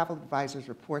 27% of travel advisors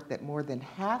report that more than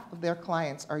half of their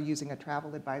clients are using a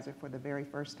travel advisor for the very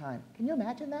first time. Can you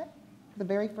imagine that? For the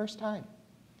very first time.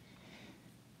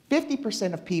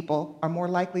 50% of people are more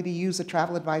likely to use a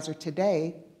travel advisor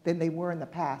today than they were in the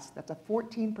past. That's a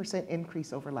 14%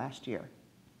 increase over last year.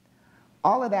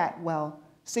 All of that, well,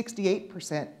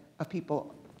 68% of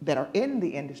people that are in the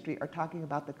industry are talking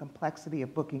about the complexity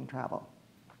of booking travel.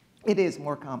 It is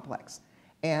more complex.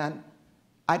 And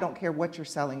I don't care what you're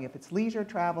selling, if it's leisure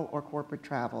travel or corporate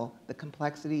travel, the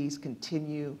complexities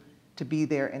continue to be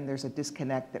there, and there's a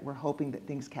disconnect that we're hoping that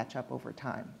things catch up over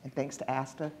time. And thanks to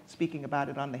ASTA speaking about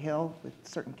it on the Hill with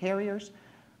certain carriers,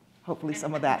 hopefully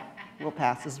some of that will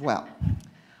pass as well.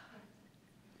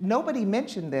 Nobody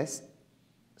mentioned this,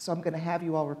 so I'm going to have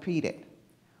you all repeat it.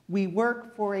 We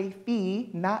work for a fee,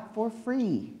 not for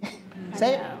free.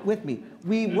 Say it with me.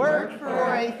 We work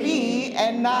for a fee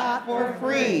and not for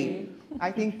free.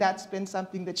 I think that's been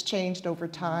something that's changed over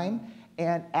time.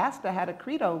 And ASTA had a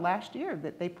credo last year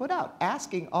that they put out,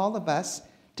 asking all of us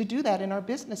to do that in our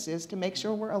businesses to make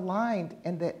sure we're aligned,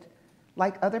 and that,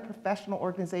 like other professional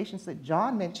organizations that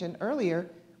John mentioned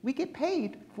earlier, we get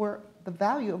paid for the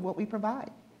value of what we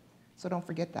provide. So don't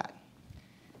forget that.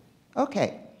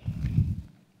 Okay.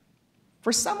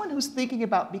 For someone who's thinking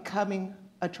about becoming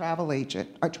a travel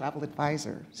agent, or travel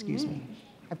advisor, excuse me,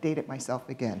 I've dated myself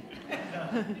again.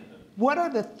 What are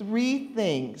the 3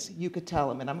 things you could tell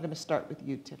them? And I'm going to start with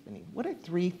you, Tiffany. What are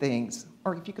 3 things,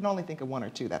 or if you can only think of 1 or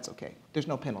 2, that's okay. There's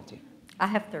no penalty. I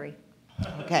have 3.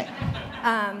 Okay.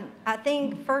 I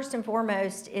think first and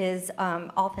foremost is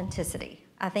authenticity.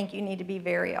 I think you need to be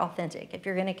very authentic. If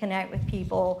you're going to connect with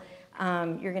people,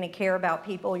 you're going to care about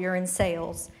people, you're in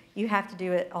sales, you have to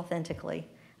do it authentically.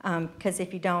 Because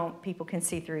if you don't, people can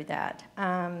see through that.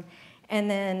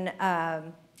 And then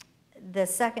the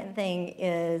second thing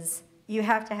is you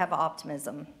have to have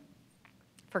optimism.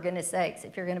 For goodness sakes,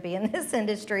 if you're going to be in this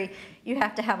industry, you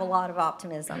have to have a lot of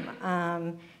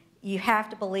optimism. You have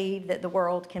to believe that the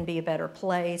world can be a better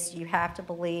place. You have to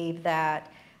believe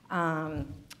that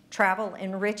travel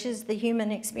enriches the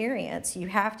human experience. You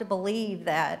have to believe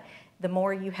that the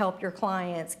more you help your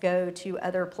clients go to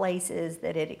other places,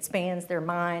 that it expands their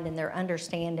mind and their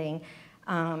understanding.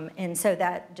 And so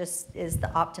that just is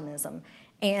the optimism.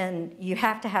 And you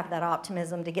have to have that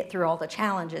optimism to get through all the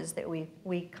challenges that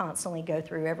we constantly go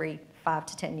through every 5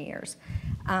 to 10 years.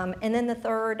 And then the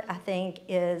third, I think,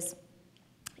 is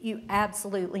you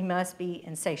absolutely must be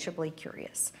insatiably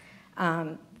curious.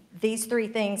 These 3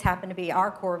 things happen to be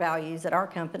our core values at our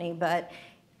company, but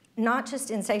not just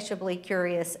insatiably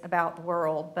curious about the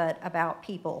world, but about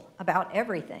people, about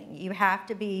everything. You have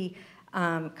to be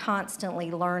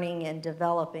constantly learning and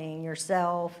developing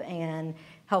yourself and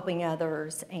helping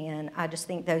others, and I just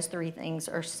think those 3 things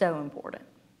are so important.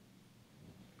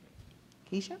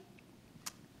 Keisha?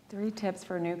 3 tips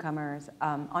for newcomers: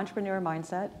 entrepreneur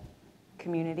mindset,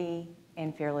 community,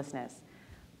 and fearlessness.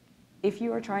 If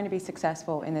you are trying to be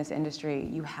successful in this industry,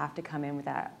 you have to come in with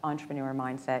that entrepreneur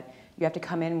mindset. You have to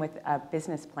come in with a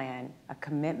business plan, a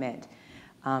commitment.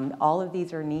 All of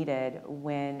these are needed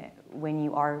when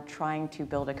you are trying to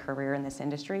build a career in this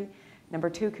industry. Number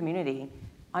 2, community.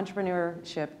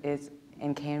 Entrepreneurship is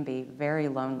and can be very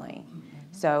lonely.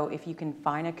 So if you can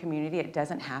find a community, it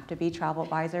doesn't have to be travel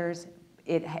advisors.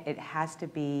 It has to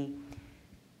be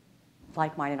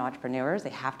like-minded entrepreneurs.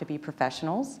 They have to be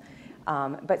professionals.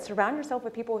 But surround yourself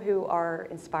with people who are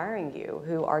inspiring you,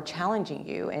 who are challenging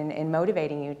you and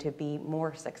motivating you to be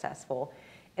more successful.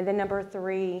 And then number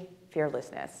 3,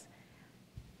 fearlessness.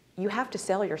 You have to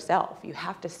sell yourself. You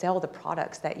have to sell the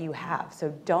products that you have.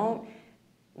 So don't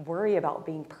worry about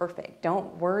being perfect.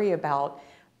 Don't worry about,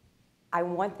 I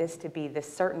want this to be this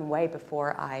certain way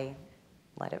before I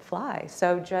let it fly.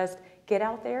 So just get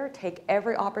out there, take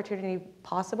every opportunity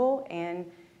possible, and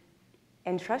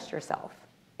trust yourself.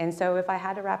 And so if I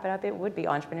had to wrap it up, it would be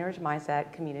entrepreneur's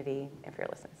mindset, community, and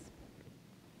fearlessness.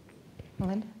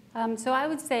 Melinda? So I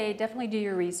would say definitely do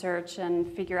your research and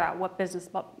figure out what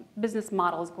business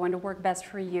model is going to work best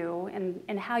for you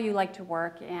and how you like to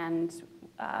work, and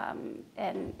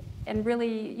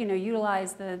really, you know,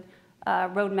 utilize the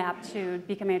roadmap to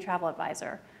becoming a travel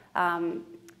advisor.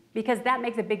 Because that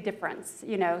makes a big difference.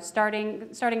 You know, starting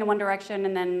in one direction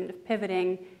and then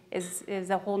pivoting is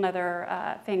a whole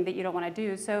nother thing that you don't want to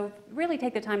do. So really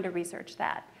take the time to research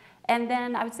that. And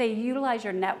then I would say utilize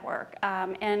your network.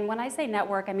 And when I say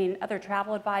network, I mean other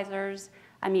travel advisors,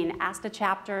 I mean ASTA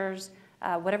chapters,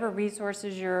 whatever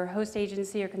resources your host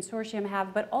agency or consortium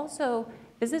have, but also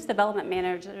business development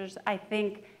managers, I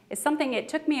think, is something it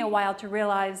took me a while to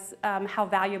realize how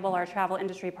valuable our travel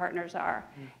industry partners are.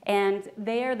 And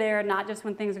they are there not just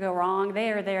when things go wrong,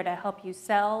 they are there to help you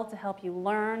sell, to help you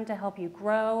learn, to help you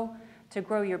grow, to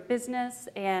grow your business,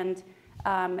 and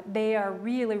they are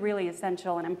really, really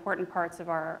essential and important parts of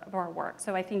our work.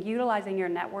 So I think utilizing your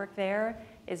network there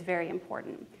is very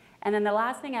important. And then the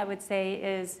last thing I would say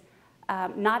is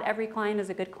not every client is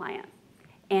a good client.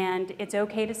 And it's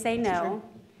okay to say no.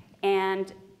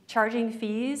 And charging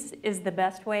fees is the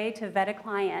best way to vet a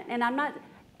client. And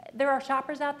there are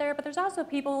shoppers out there, but there's also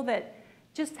people that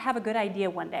just have a good idea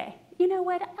one day. You know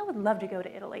what, I would love to go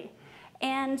to Italy.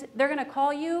 And they're going to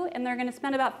call you, and they're going to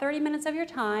spend about 30 minutes of your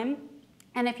time.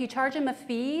 And if you charge them a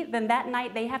fee, then that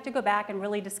night they have to go back and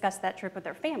really discuss that trip with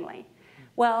their family.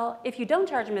 Well, if you don't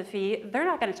charge them a fee, they're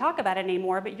not going to talk about it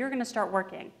anymore, but you're going to start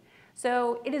working.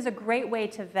 So it is a great way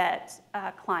to vet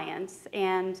clients,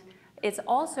 and it's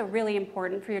also really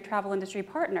important for your travel industry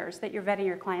partners that you're vetting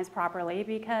your clients properly,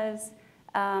 because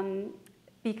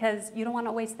you don't want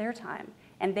to waste their time.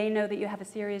 And they know that you have a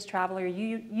serious traveler,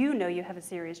 you know you have a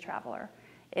serious traveler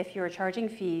if you're charging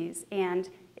fees. And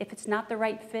if it's not the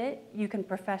right fit, you can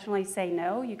professionally say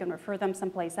no, you can refer them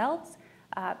someplace else.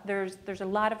 There's a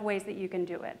lot of ways that you can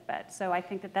do it. But so I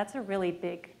think that that's a really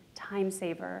big time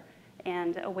saver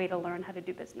and a way to learn how to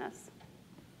do business.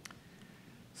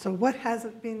 So what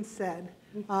hasn't been said?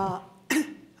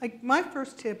 My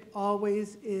first tip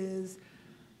always is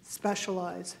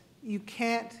specialize. You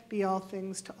can't be all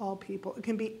things to all people. It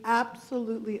can be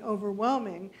absolutely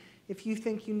overwhelming if you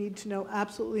think you need to know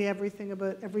absolutely everything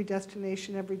about every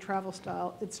destination, every travel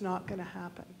style. It's not going to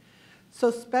happen.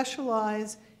 So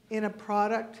specialize in a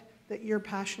product that you're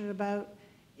passionate about,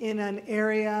 in an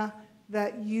area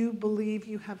that you believe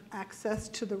you have access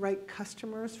to the right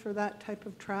customers for that type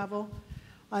of travel.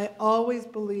 I always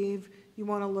believe you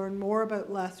want to learn more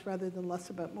about less rather than less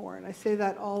about more. And I say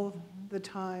that all the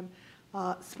time.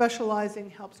 Specializing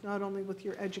helps not only with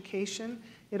your education,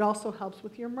 it also helps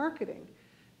with your marketing.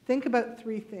 Think about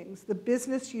three things. The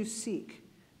business you seek,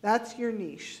 that's your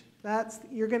niche.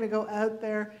 You're going to go out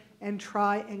there and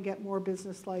try and get more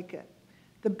business like it.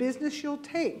 The business you'll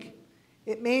take,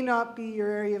 it may not be your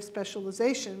area of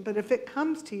specialization, but if it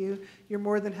comes to you, you're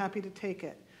more than happy to take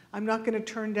it. I'm not going to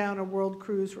turn down a world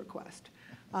cruise request.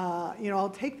 I'll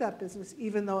take that business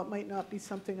even though it might not be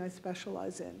something I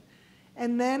specialize in.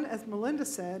 And then, as Melinda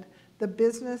said, the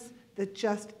business that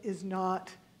just is not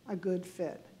a good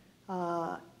fit.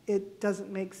 It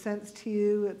doesn't make sense to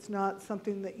you, it's not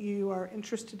something that you are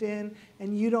interested in,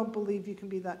 and you don't believe you can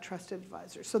be that trusted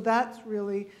advisor. So that's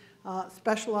really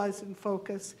specialize and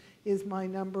focus is my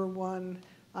number one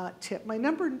tip. My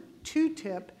number two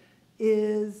tip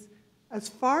is, as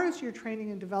far as your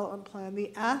training and development plan,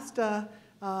 the ASTA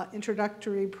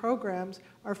introductory programs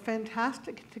are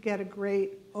fantastic to get a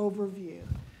great overview.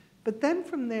 But then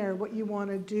from there, what you want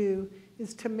to do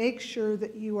is to make sure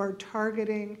that you are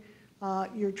targeting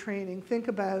your training. Think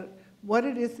about what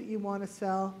it is that you want to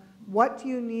sell, what do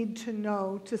you need to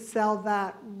know to sell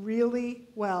that really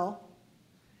well,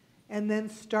 and then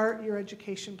start your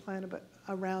education plan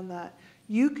around that.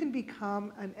 You can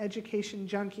become an education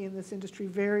junkie in this industry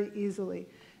very easily.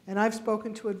 And I've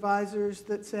spoken to advisors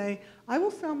that say, I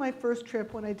will sell my first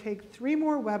trip when I take 3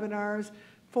 more webinars,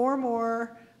 4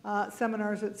 more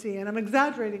seminars at sea. And I'm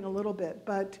exaggerating a little bit,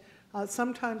 but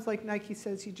sometimes, like Nike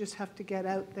says, you just have to get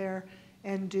out there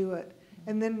and do it.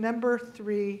 And then number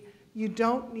 3, you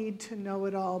don't need to know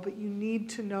it all, but you need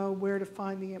to know where to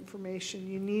find the information.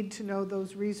 You need to know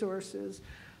those resources.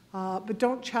 But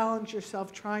don't challenge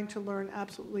yourself trying to learn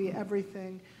absolutely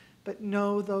everything, but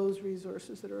know those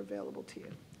resources that are available to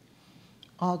you.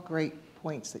 All great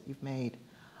points that you've made.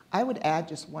 I would add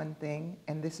just one thing,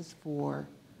 and this is for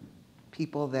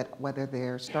people that, whether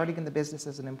they're starting in the business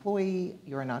as an employee,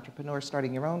 you're an entrepreneur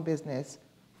starting your own business,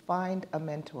 find a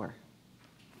mentor.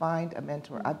 Find a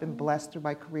mentor. I've been blessed through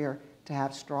my career to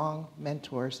have strong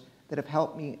mentors that have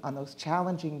helped me on those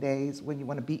challenging days when you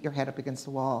want to beat your head up against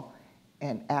the wall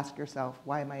and ask yourself,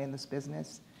 why am I in this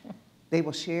business? They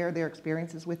will share their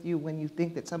experiences with you when you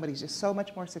think that somebody's just so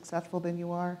much more successful than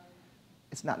you are.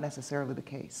 It's not necessarily the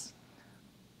case.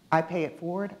 I pay it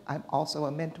forward. I'm also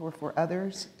a mentor for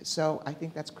others, so I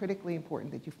think that's critically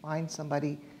important that you find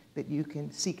somebody that you can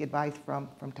seek advice from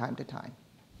time to time.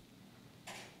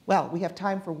 Well, we have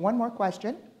time for one more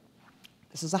question.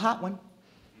 This is a hot one.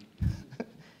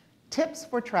 Tips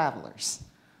for travelers.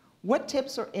 What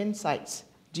tips or insights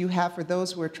do you have for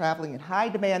those who are traveling in high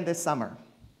demand this summer?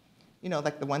 You know,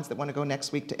 like the ones that want to go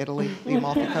next week to Italy, the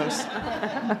Amalfi Coast.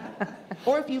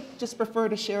 Or if you just prefer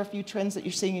to share a few trends that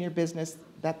you're seeing in your business,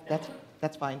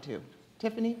 that's fine too.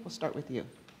 Tiffany, we'll start with you.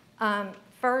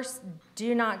 First,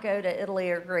 do not go to Italy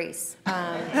or Greece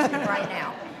right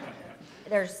now.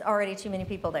 There's already too many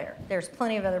people there. There's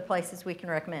plenty of other places we can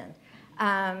recommend.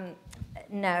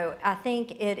 No, I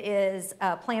think it is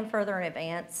plan further in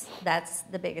advance. That's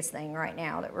the biggest thing right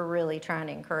now that we're really trying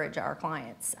to encourage our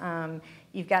clients.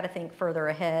 You've got to think further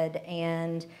ahead,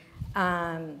 and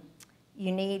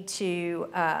you need to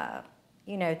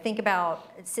think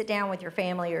about, sit down with your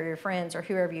family or your friends or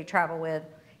whoever you travel with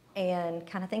and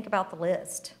kind of think about the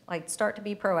list. Like, start to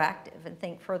be proactive and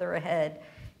think further ahead,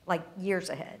 like years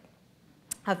ahead,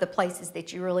 of the places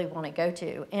that you really want to go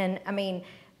to. And I mean,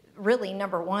 really,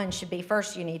 number one should be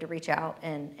first you need to reach out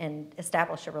and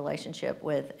establish a relationship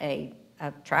with a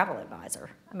travel advisor.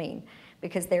 I mean,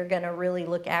 because they're going to really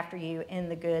look after you in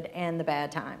the good and the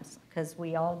bad times, because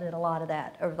we all did a lot of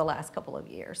that over the last couple of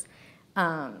years.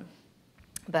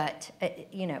 But,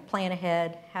 you know, plan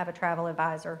ahead, have a travel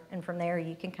advisor, and from there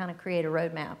you can kind of create a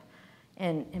roadmap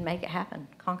and make it happen,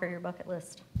 conquer your bucket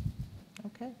list.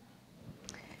 Okay.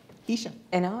 Keisha.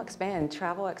 And I'll expand,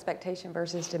 travel expectation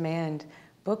versus demand.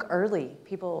 Book early.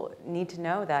 People need to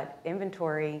know that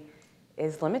inventory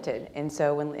is limited. And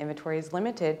so when the inventory is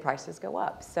limited, prices go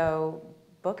up. So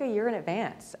book a year in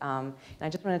advance. And I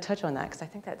just want to touch on that because I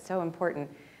think that's so important.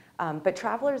 But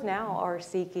travelers now are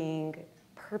seeking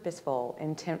purposeful,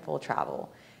 intentful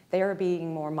travel. They are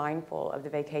being more mindful of the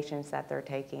vacations that they're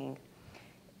taking.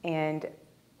 And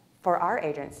for our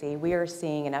agency, we are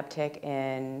seeing an uptick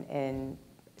in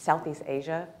Southeast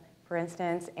Asia, for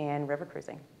instance, and river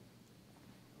cruising.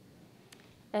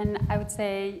 And I would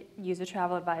say use a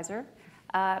travel advisor.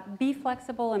 Be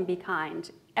flexible and be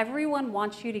kind. Everyone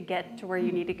wants you to get to where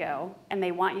you need to go, and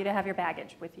they want you to have your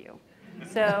baggage with you.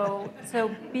 So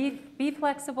be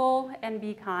flexible and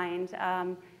be kind,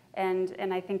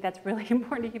 and I think that's really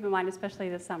important to keep in mind, especially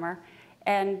this summer.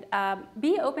 And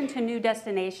be open to new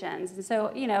destinations. And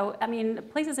so, you know, I mean,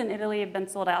 places in Italy have been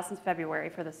sold out since February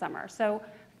for the summer. So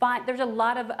there's a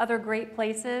lot of other great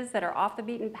places that are off the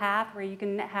beaten path where you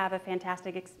can have a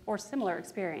fantastic or similar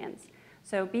experience.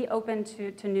 So be open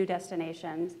to new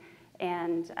destinations.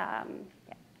 And yeah,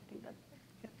 I think that's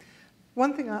it.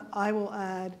 One thing I will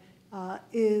add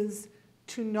is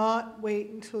to not wait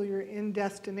until you're in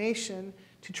destination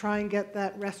to try and get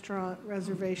that restaurant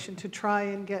reservation, to try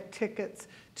and get tickets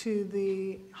to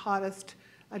the hottest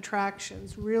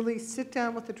attractions. Really sit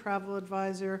down with the travel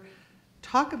advisor,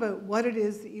 talk about what it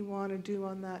is that you want to do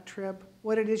on that trip,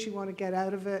 what it is you want to get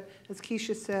out of it. As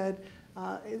Keisha said,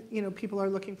 you know, people are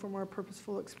looking for more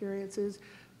purposeful experiences,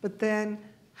 but then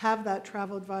have that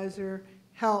travel advisor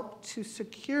help to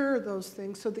secure those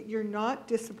things so that you're not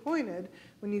disappointed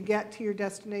when you get to your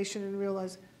destination and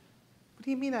realize, what do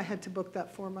you mean I had to book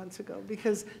that 4 months ago?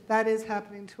 Because that is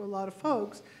happening to a lot of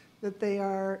folks, that they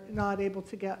are not able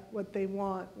to get what they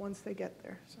want once they get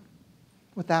there. So.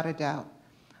 Without a doubt.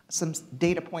 Some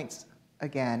data points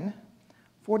again.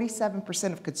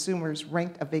 47% of consumers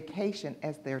ranked a vacation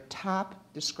as their top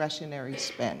discretionary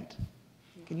spend.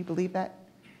 Can you believe that?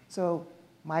 So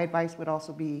my advice would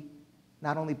also be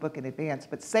not only book in advance,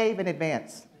 but save in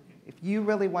advance. If you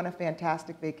really want a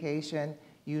fantastic vacation,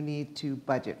 you need to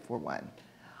budget for one.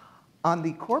 On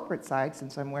the corporate side,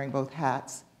 since I'm wearing both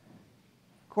hats,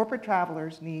 corporate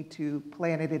travelers need to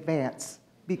plan in advance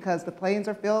because the planes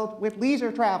are filled with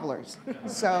leisure travelers.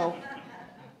 So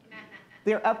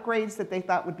their upgrades that they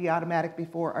thought would be automatic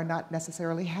before are not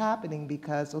necessarily happening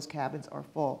because those cabins are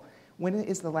full. When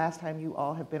is the last time you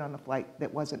all have been on a flight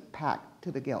that wasn't packed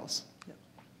to the gills?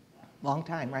 Long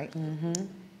time, right? Mm-hmm.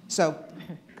 So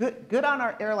good on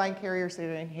our airline carriers that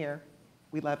are in here.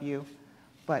 We love you,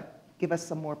 but give us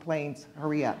some more planes.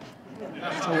 Hurry up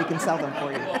so we can sell them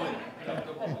for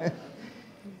you.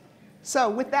 So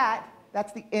with that,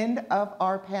 that's the end of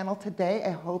our panel today.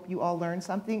 I hope you all learned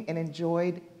something and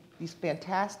enjoyed these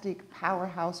fantastic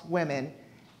powerhouse women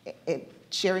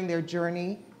sharing their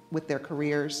journey with their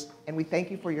careers. And we thank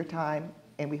you for your time,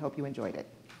 and we hope you enjoyed it.